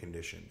get in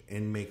condition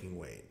and making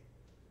weight.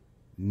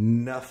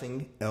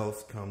 Nothing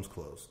else comes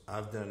close.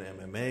 I've done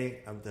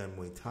MMA, I've done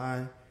Muay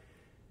Thai,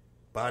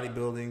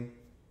 bodybuilding,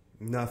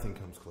 nothing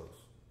comes close.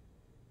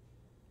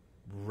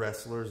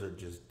 Wrestlers are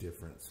just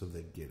different, so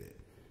they get it.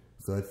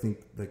 So I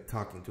think, like,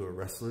 talking to a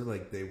wrestler,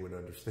 like, they would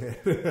understand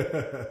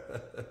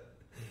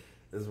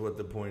is what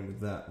the point of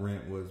that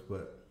rant was.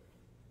 But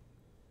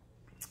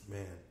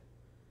man,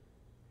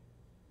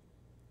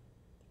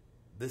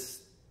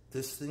 this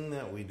thing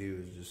that we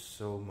do is just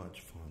so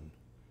much fun,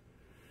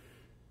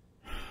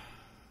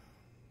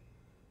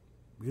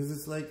 because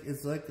it's like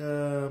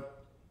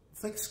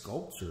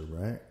sculpture,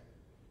 right?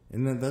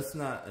 And then that's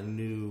not a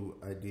new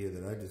idea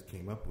that I just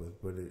came up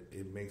with, but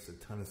it makes a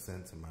ton of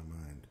sense in my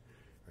mind,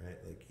 right?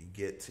 Like, you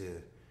get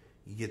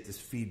this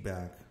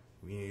feedback,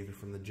 either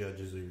from the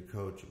judges or your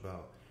coach,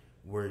 about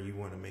where you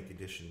want to make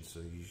additions.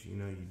 So you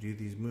do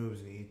these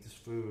moves and you eat this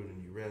food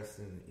and you rest,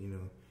 and you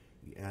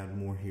add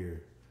more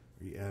here,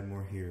 or you add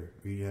more here,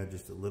 or you add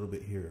just a little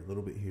bit here, a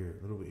little bit here,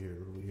 a little bit here, a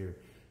little bit here,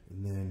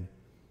 and then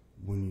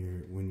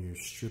when you're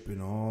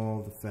stripping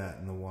all the fat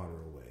and the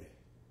water away,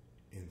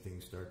 and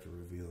things start to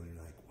reveal, and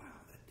you're like, wow,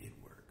 that did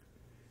work.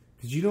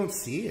 Because you don't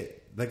see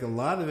it. Like, a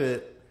lot of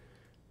it,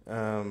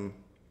 there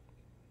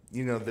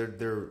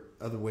are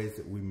other ways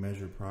that we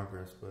measure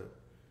progress, but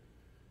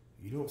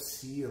you don't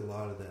see a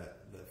lot of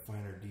that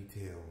finer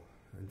detail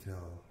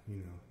until,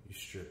 you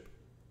strip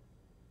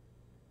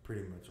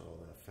pretty much all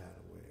that fat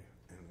away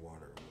and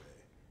water away.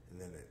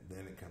 And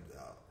then it comes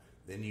out.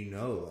 Then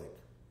like,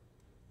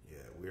 yeah,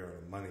 we're on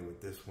the money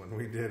with this one.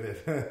 We did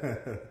it.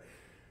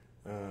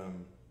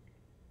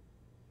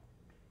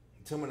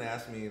 Someone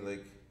asked me,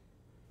 like,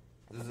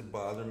 does it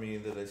bother me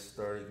that I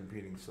started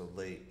competing so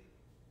late?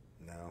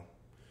 No.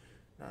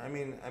 I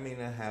mean, I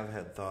have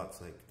had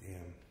thoughts like,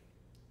 damn,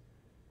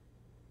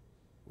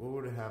 what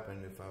would have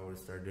happened if I would have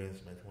started doing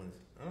this in my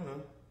 20s? I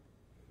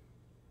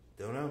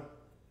don't know.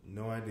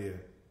 No idea.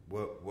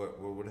 What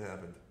would have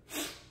happened?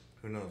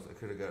 Who knows? I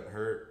could have got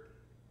hurt.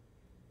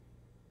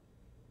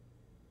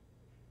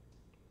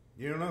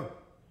 You don't know.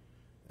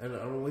 I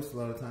don't waste a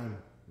lot of time,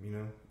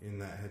 in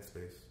that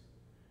headspace.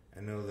 I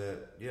know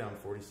that, yeah, I'm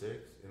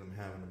 46 and I'm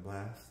having a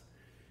blast.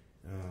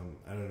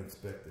 I don't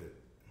expect it.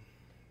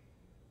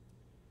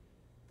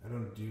 I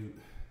don't do,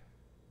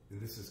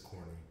 and this is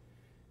corny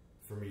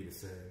for me to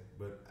say,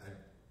 but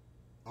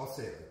I'll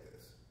say it like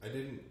this. I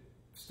didn't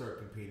start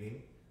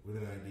competing with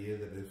an idea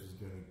that this was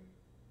going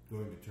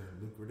to turn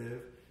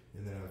lucrative,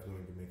 and that I was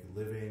going to make a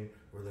living,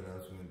 or that I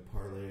was going to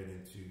parlay it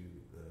into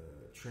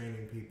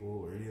training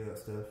people or any of that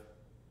stuff.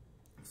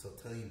 So I'll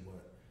tell you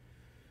what.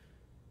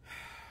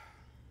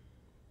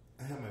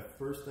 I had my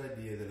first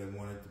idea that I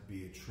wanted to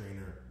be a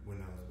trainer when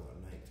I was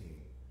about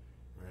 19,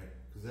 right?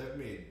 Because I've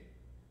made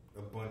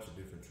a bunch of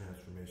different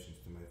transformations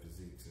to my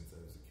physique since I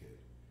was a kid.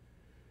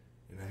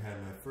 And I had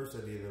my first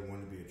idea that I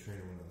wanted to be a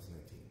trainer when I was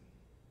 19.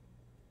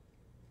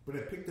 But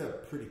I picked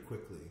up pretty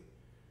quickly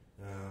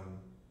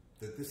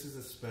that this is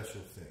a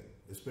special thing,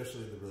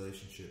 especially the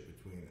relationship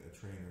between a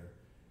trainer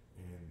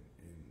and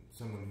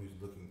someone who's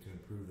looking to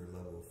improve their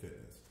level of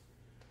fitness.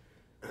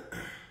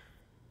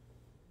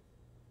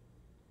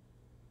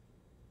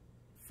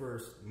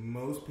 first,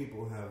 most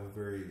people have a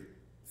very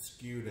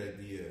skewed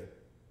idea,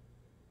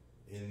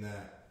 and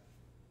that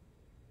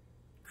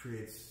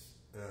creates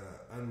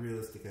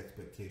unrealistic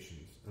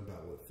expectations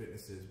about what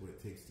fitness is, what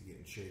it takes to get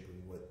in shape,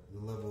 and what the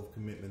level of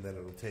commitment that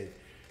it'll take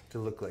to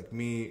look like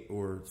me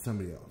or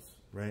somebody else,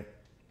 right?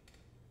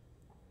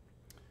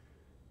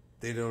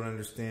 They don't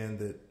understand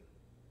that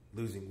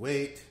losing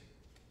weight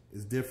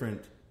is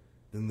different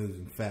than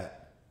losing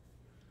fat,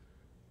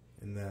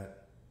 and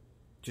that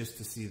just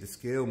to see the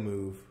scale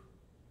move,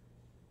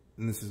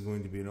 and this is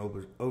going to be an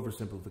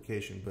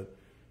oversimplification, but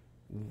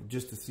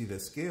just to see the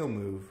scale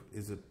move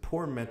is a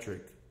poor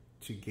metric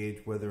to gauge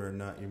whether or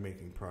not you're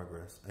making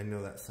progress. I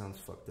know that sounds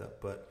fucked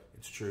up, but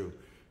it's true,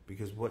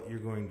 because what you're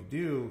going to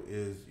do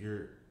is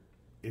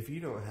if you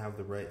don't have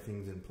the right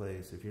things in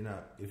place, if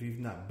you've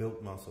not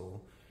built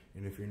muscle,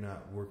 and if you're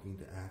not working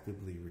to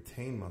actively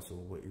retain muscle,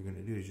 what you're going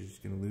to do is you're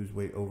just going to lose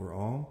weight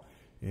overall,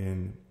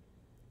 and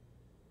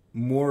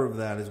more of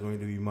that is going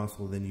to be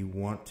muscle than you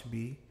want to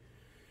be,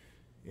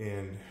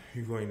 and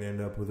you're going to end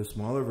up with a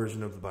smaller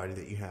version of the body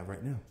that you have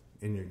right now,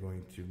 and you're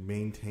going to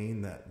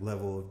maintain that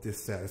level of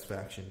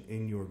dissatisfaction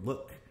in your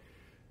look,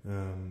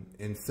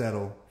 and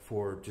settle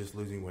for just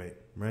losing weight,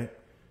 right?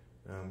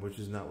 Which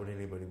is not what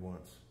anybody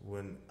wants.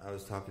 When I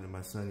was talking to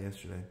my son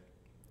yesterday,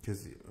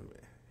 because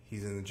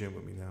he's in the gym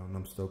with me now, and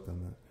I'm stoked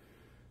on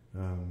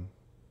that.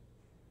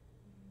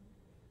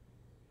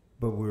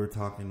 But we were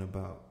talking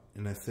about,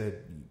 and I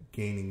said,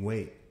 gaining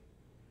weight.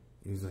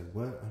 He was like,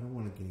 what? I don't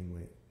want to gain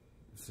weight.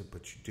 I said,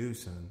 but you do,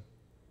 son.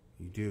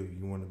 You do.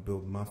 You want to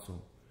build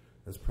muscle.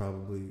 That's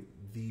probably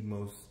the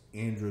most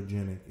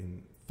androgenic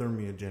and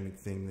thermogenic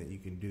thing that you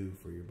can do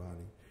for your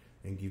body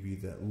and give you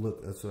that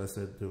look. That's what I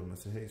said to him. I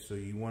said, hey, so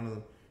you want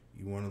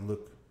to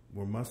look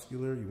more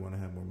muscular? You want to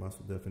have more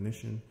muscle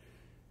definition?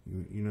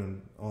 You know,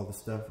 all the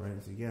stuff, right? I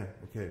said, yeah,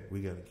 okay,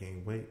 we got to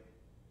gain weight.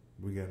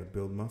 We got to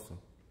build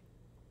muscle.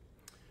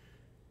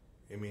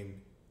 I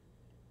mean,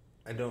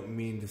 I don't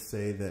mean to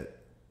say that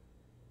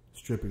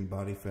stripping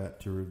body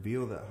fat to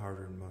reveal that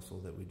hard-earned muscle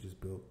that we just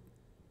built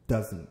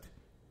doesn't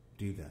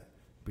do that,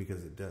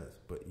 because it does.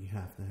 But you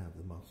have to have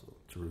the muscle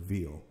to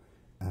reveal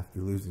after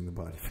losing the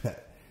body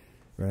fat,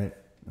 right?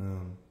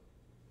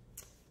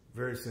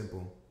 Very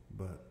simple,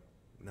 but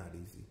not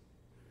easy.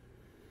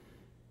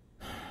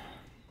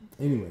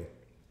 Anyway,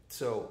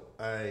 so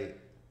I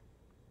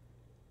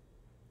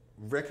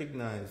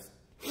recognized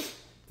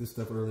this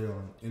stuff early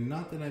on, and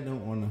not that I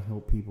don't want to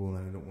help people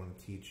and I don't want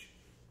to teach.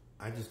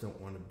 I just don't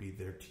want to be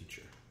their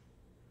teacher,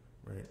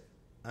 right?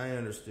 I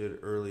understood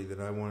early that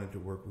I wanted to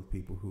work with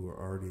people who were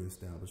already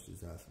established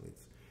as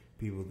athletes,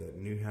 people that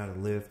knew how to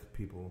lift,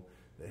 people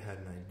that had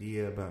an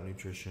idea about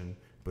nutrition,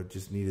 but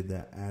just needed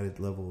that added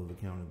level of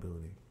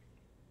accountability.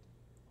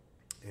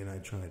 And I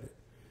tried it.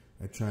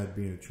 I tried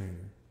being a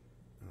trainer.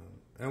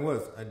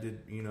 I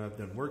did, I've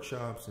done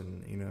workshops,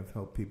 and, I've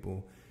helped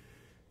people,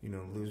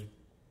 lose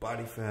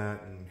body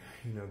fat and,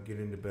 get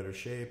into better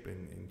shape,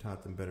 and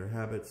taught them better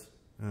habits.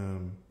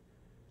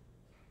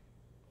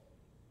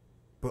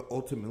 But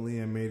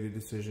ultimately I made a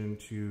decision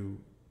to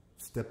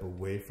step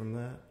away from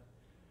that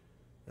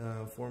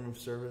form of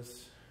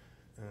service,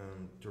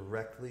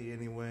 directly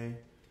anyway,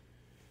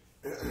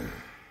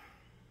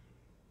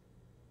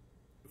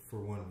 for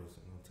one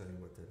reason. I'll tell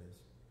you what that is.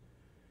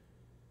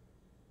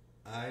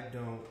 I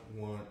don't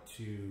want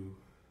to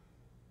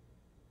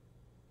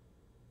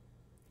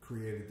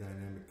create a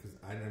dynamic, because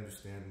I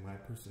understand my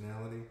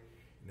personality,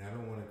 and I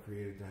don't want to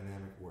create a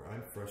dynamic where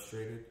I'm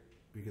frustrated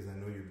because I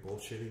know you're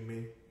bullshitting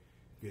me,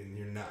 and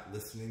you're not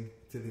listening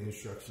to the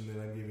instruction that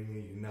I'm giving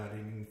you, you're not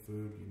eating the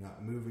food, you're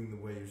not moving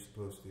the way you're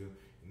supposed to,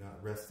 you're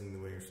not resting the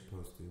way you're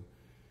supposed to.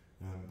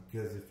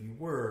 Because if you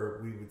were,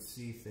 we would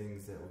see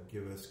things that would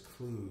give us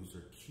clues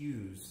or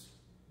cues.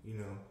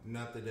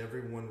 Not that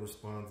everyone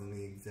responds in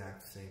the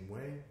exact same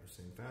way or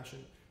same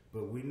fashion,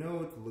 but we know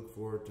what to look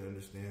for to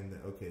understand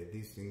that, okay,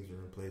 these things are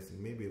in place, and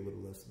maybe a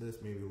little less of this,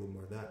 maybe a little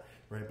more of that,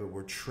 right? But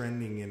we're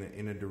trending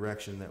in a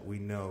direction that we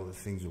know that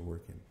things are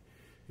working.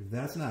 If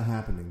that's not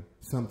happening,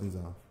 something's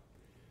off.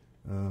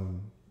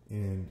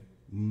 And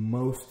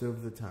most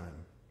of the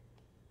time,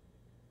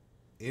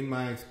 in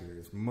my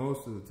experience,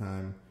 most of the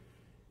time,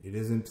 it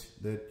isn't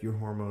that your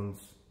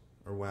hormones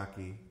are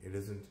wacky. It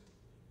isn't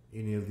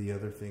any of the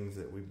other things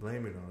that we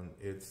blame it on.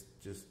 It's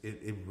just,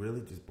 it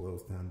really just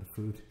boils down to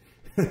food.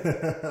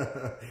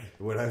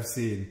 What I've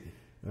seen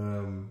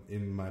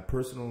in my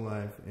personal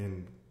life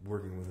and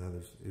working with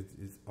others,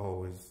 it's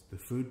always, the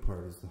food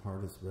part is the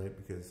hardest, right?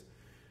 Because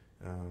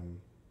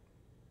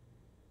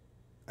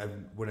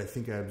what I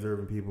think I observe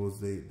in people is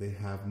they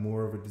have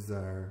more of a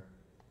desire,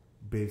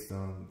 based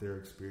on their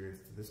experience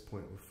to this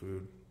point with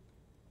food,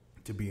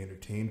 to be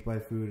entertained by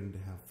food and to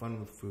have fun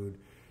with food,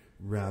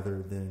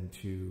 rather than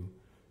to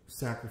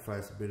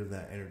sacrifice a bit of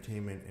that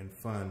entertainment and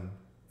fun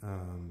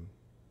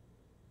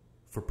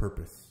for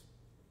purpose,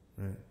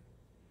 right?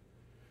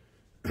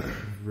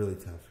 Really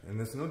tough. And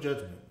there's no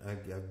judgment.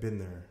 I've been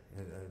there,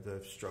 and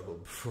I've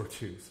struggled before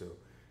too, so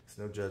it's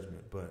no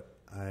judgment. But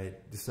I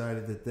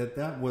decided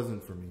that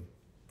wasn't for me.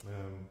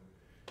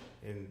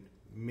 And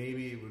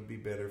maybe it would be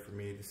better for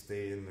me to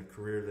stay in the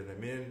career that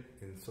I'm in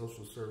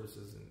social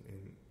services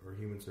or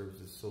human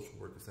services, social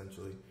work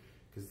essentially,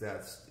 because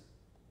that's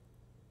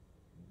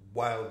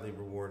wildly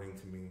rewarding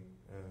to me.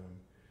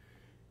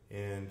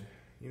 And,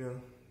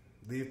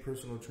 leave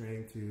personal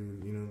training to,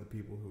 the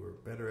people who are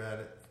better at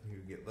it, who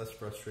get less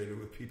frustrated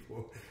with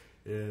people.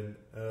 And,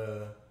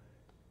 and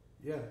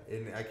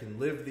I can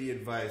live the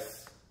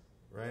advice,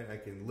 right? I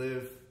can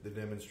live the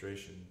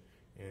demonstration.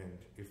 And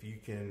if you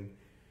can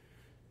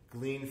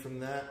glean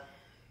from that,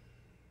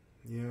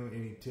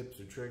 any tips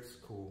or tricks,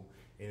 cool.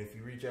 And if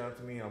you reach out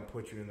to me, I'll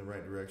put you in the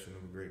right direction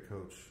of a great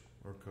coach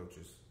or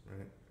coaches,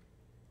 right?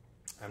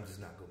 I'm just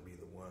not going to be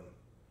the one.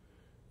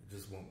 It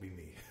just won't be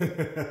me.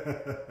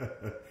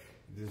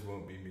 It just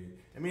won't be me.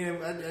 I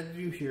mean, I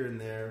do here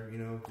and there,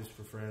 just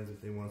for friends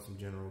if they want some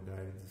general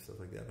guidance and stuff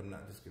like that. I'm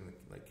not just going to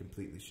like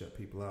completely shut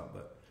people out,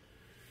 but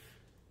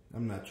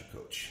I'm not your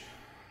coach.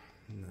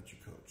 I'm not your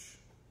coach.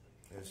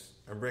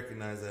 I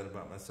recognize that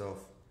about myself.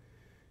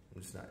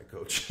 I'm just not your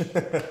coach.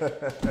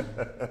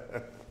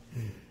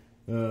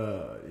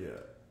 Yeah.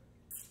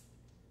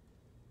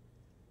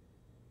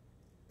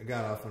 I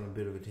got off on a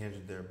bit of a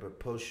tangent there, but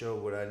post-show,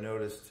 what I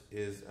noticed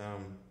is,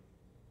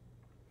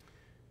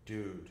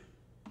 dude,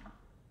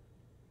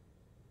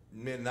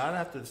 man, not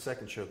after the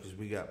second show, because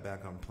we got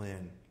back on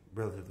plan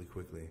relatively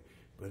quickly,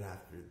 but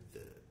not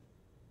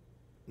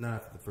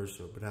after the first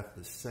show, but after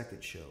the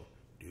second show,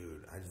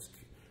 dude,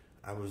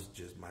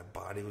 my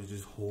body was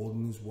just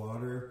holding this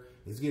water.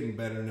 It's getting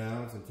better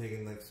now, so I'm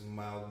taking like some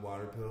mild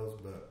water pills,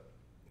 but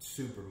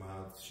super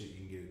mild shit you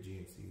can get at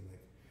GNC,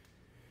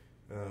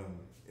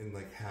 in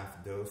like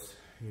half dose.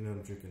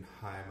 I'm drinking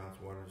high amounts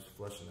of water, just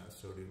flushing that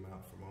sodium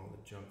out from all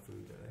the junk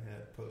food that I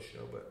had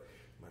post-show, but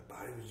my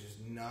body was just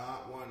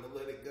not wanting to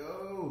let it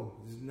go.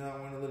 Just not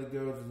wanting to let it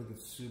go. Just looking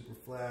super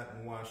flat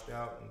and washed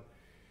out, and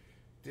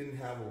didn't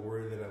have a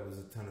worry that I was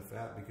a ton of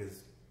fat,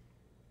 because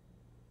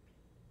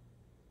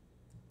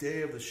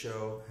day of the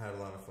show had a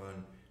lot of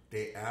fun.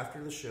 Day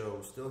after the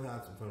show still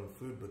had some fun with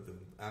food, but the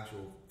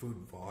actual food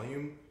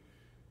volume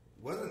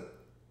wasn't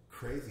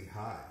crazy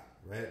high,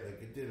 right?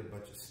 Like it did a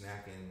bunch of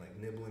snacking, like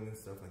nibbling and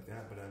stuff like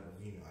that, but I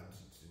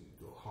just didn't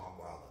go hog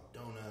wild on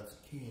donuts,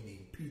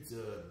 candy, pizza,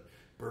 and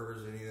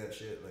burgers, any of that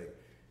shit. Like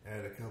I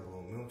had a couple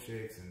of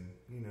milkshakes and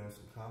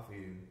some coffee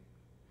and,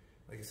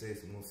 like I say,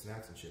 some little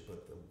snacks and shit.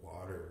 But the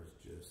water was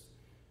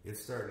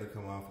just—it's starting to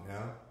come off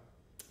now,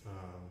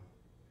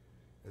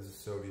 as the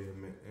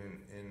sodium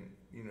and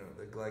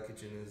the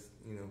glycogen is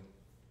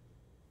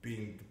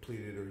being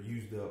depleted or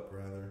used up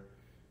rather,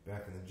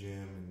 back in the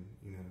gym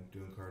and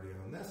doing cardio.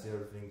 And that's the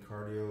other thing: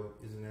 cardio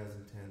isn't as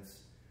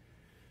intense.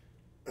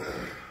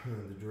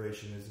 The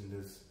duration isn't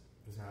as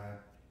high.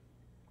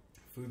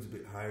 Food's a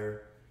bit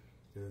higher,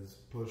 because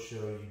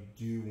post-show you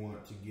do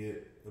want to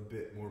get a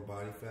bit more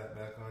body fat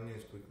back on you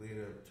as quickly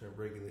to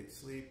regulate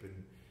sleep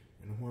and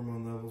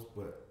hormone levels.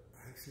 But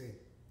actually,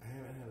 I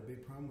haven't had a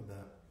big problem with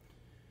that.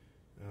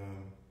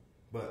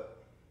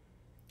 But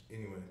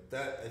anyway,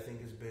 that I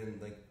think has been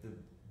like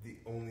the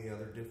only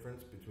other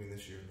difference between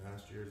this year and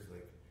last year is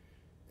like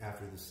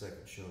after the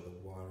second show, the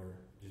water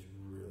just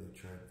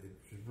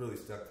really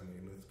stuck to me,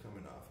 and it's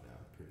coming off now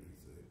pretty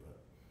easily. But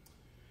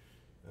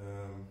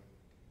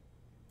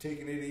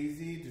taking it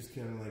easy, just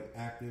kind of like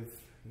active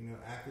in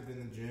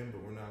the gym,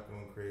 but we're not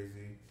going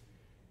crazy.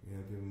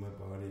 Giving my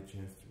body a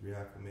chance to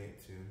reacclimate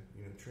to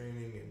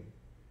training and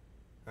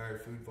higher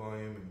food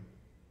volume and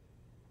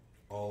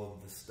all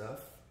of the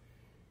stuff.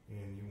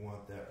 And you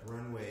want that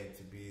runway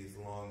to be as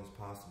long as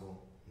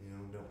possible.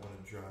 Don't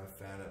want to drive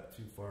fat up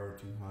too far or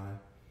too high.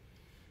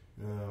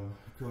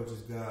 Coach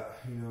has got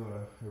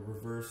a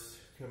reverse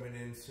coming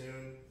in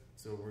soon,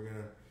 so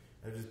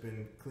I've just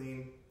been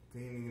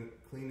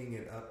cleaning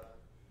it up,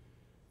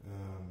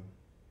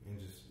 and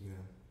just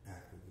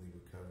actively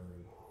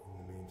recovering in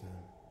the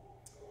meantime.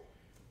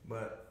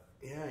 But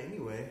yeah,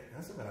 anyway,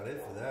 that's about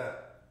it for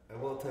that. I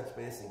will touch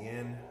base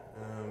again.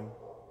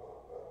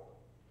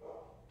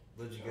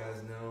 Let you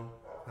guys know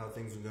how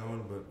things are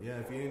going. But yeah,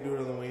 if you didn't do it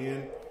on the way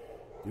in,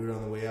 do it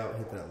on the way out.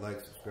 Hit that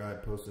like,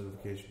 subscribe, post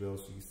notification bell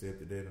so you can stay up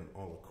to date on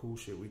all the cool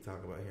shit we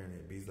talk about here in the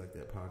Bees Like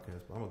That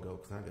podcast. But I'm gonna go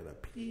because I gotta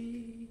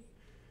pee.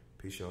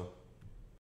 Peace, y'all.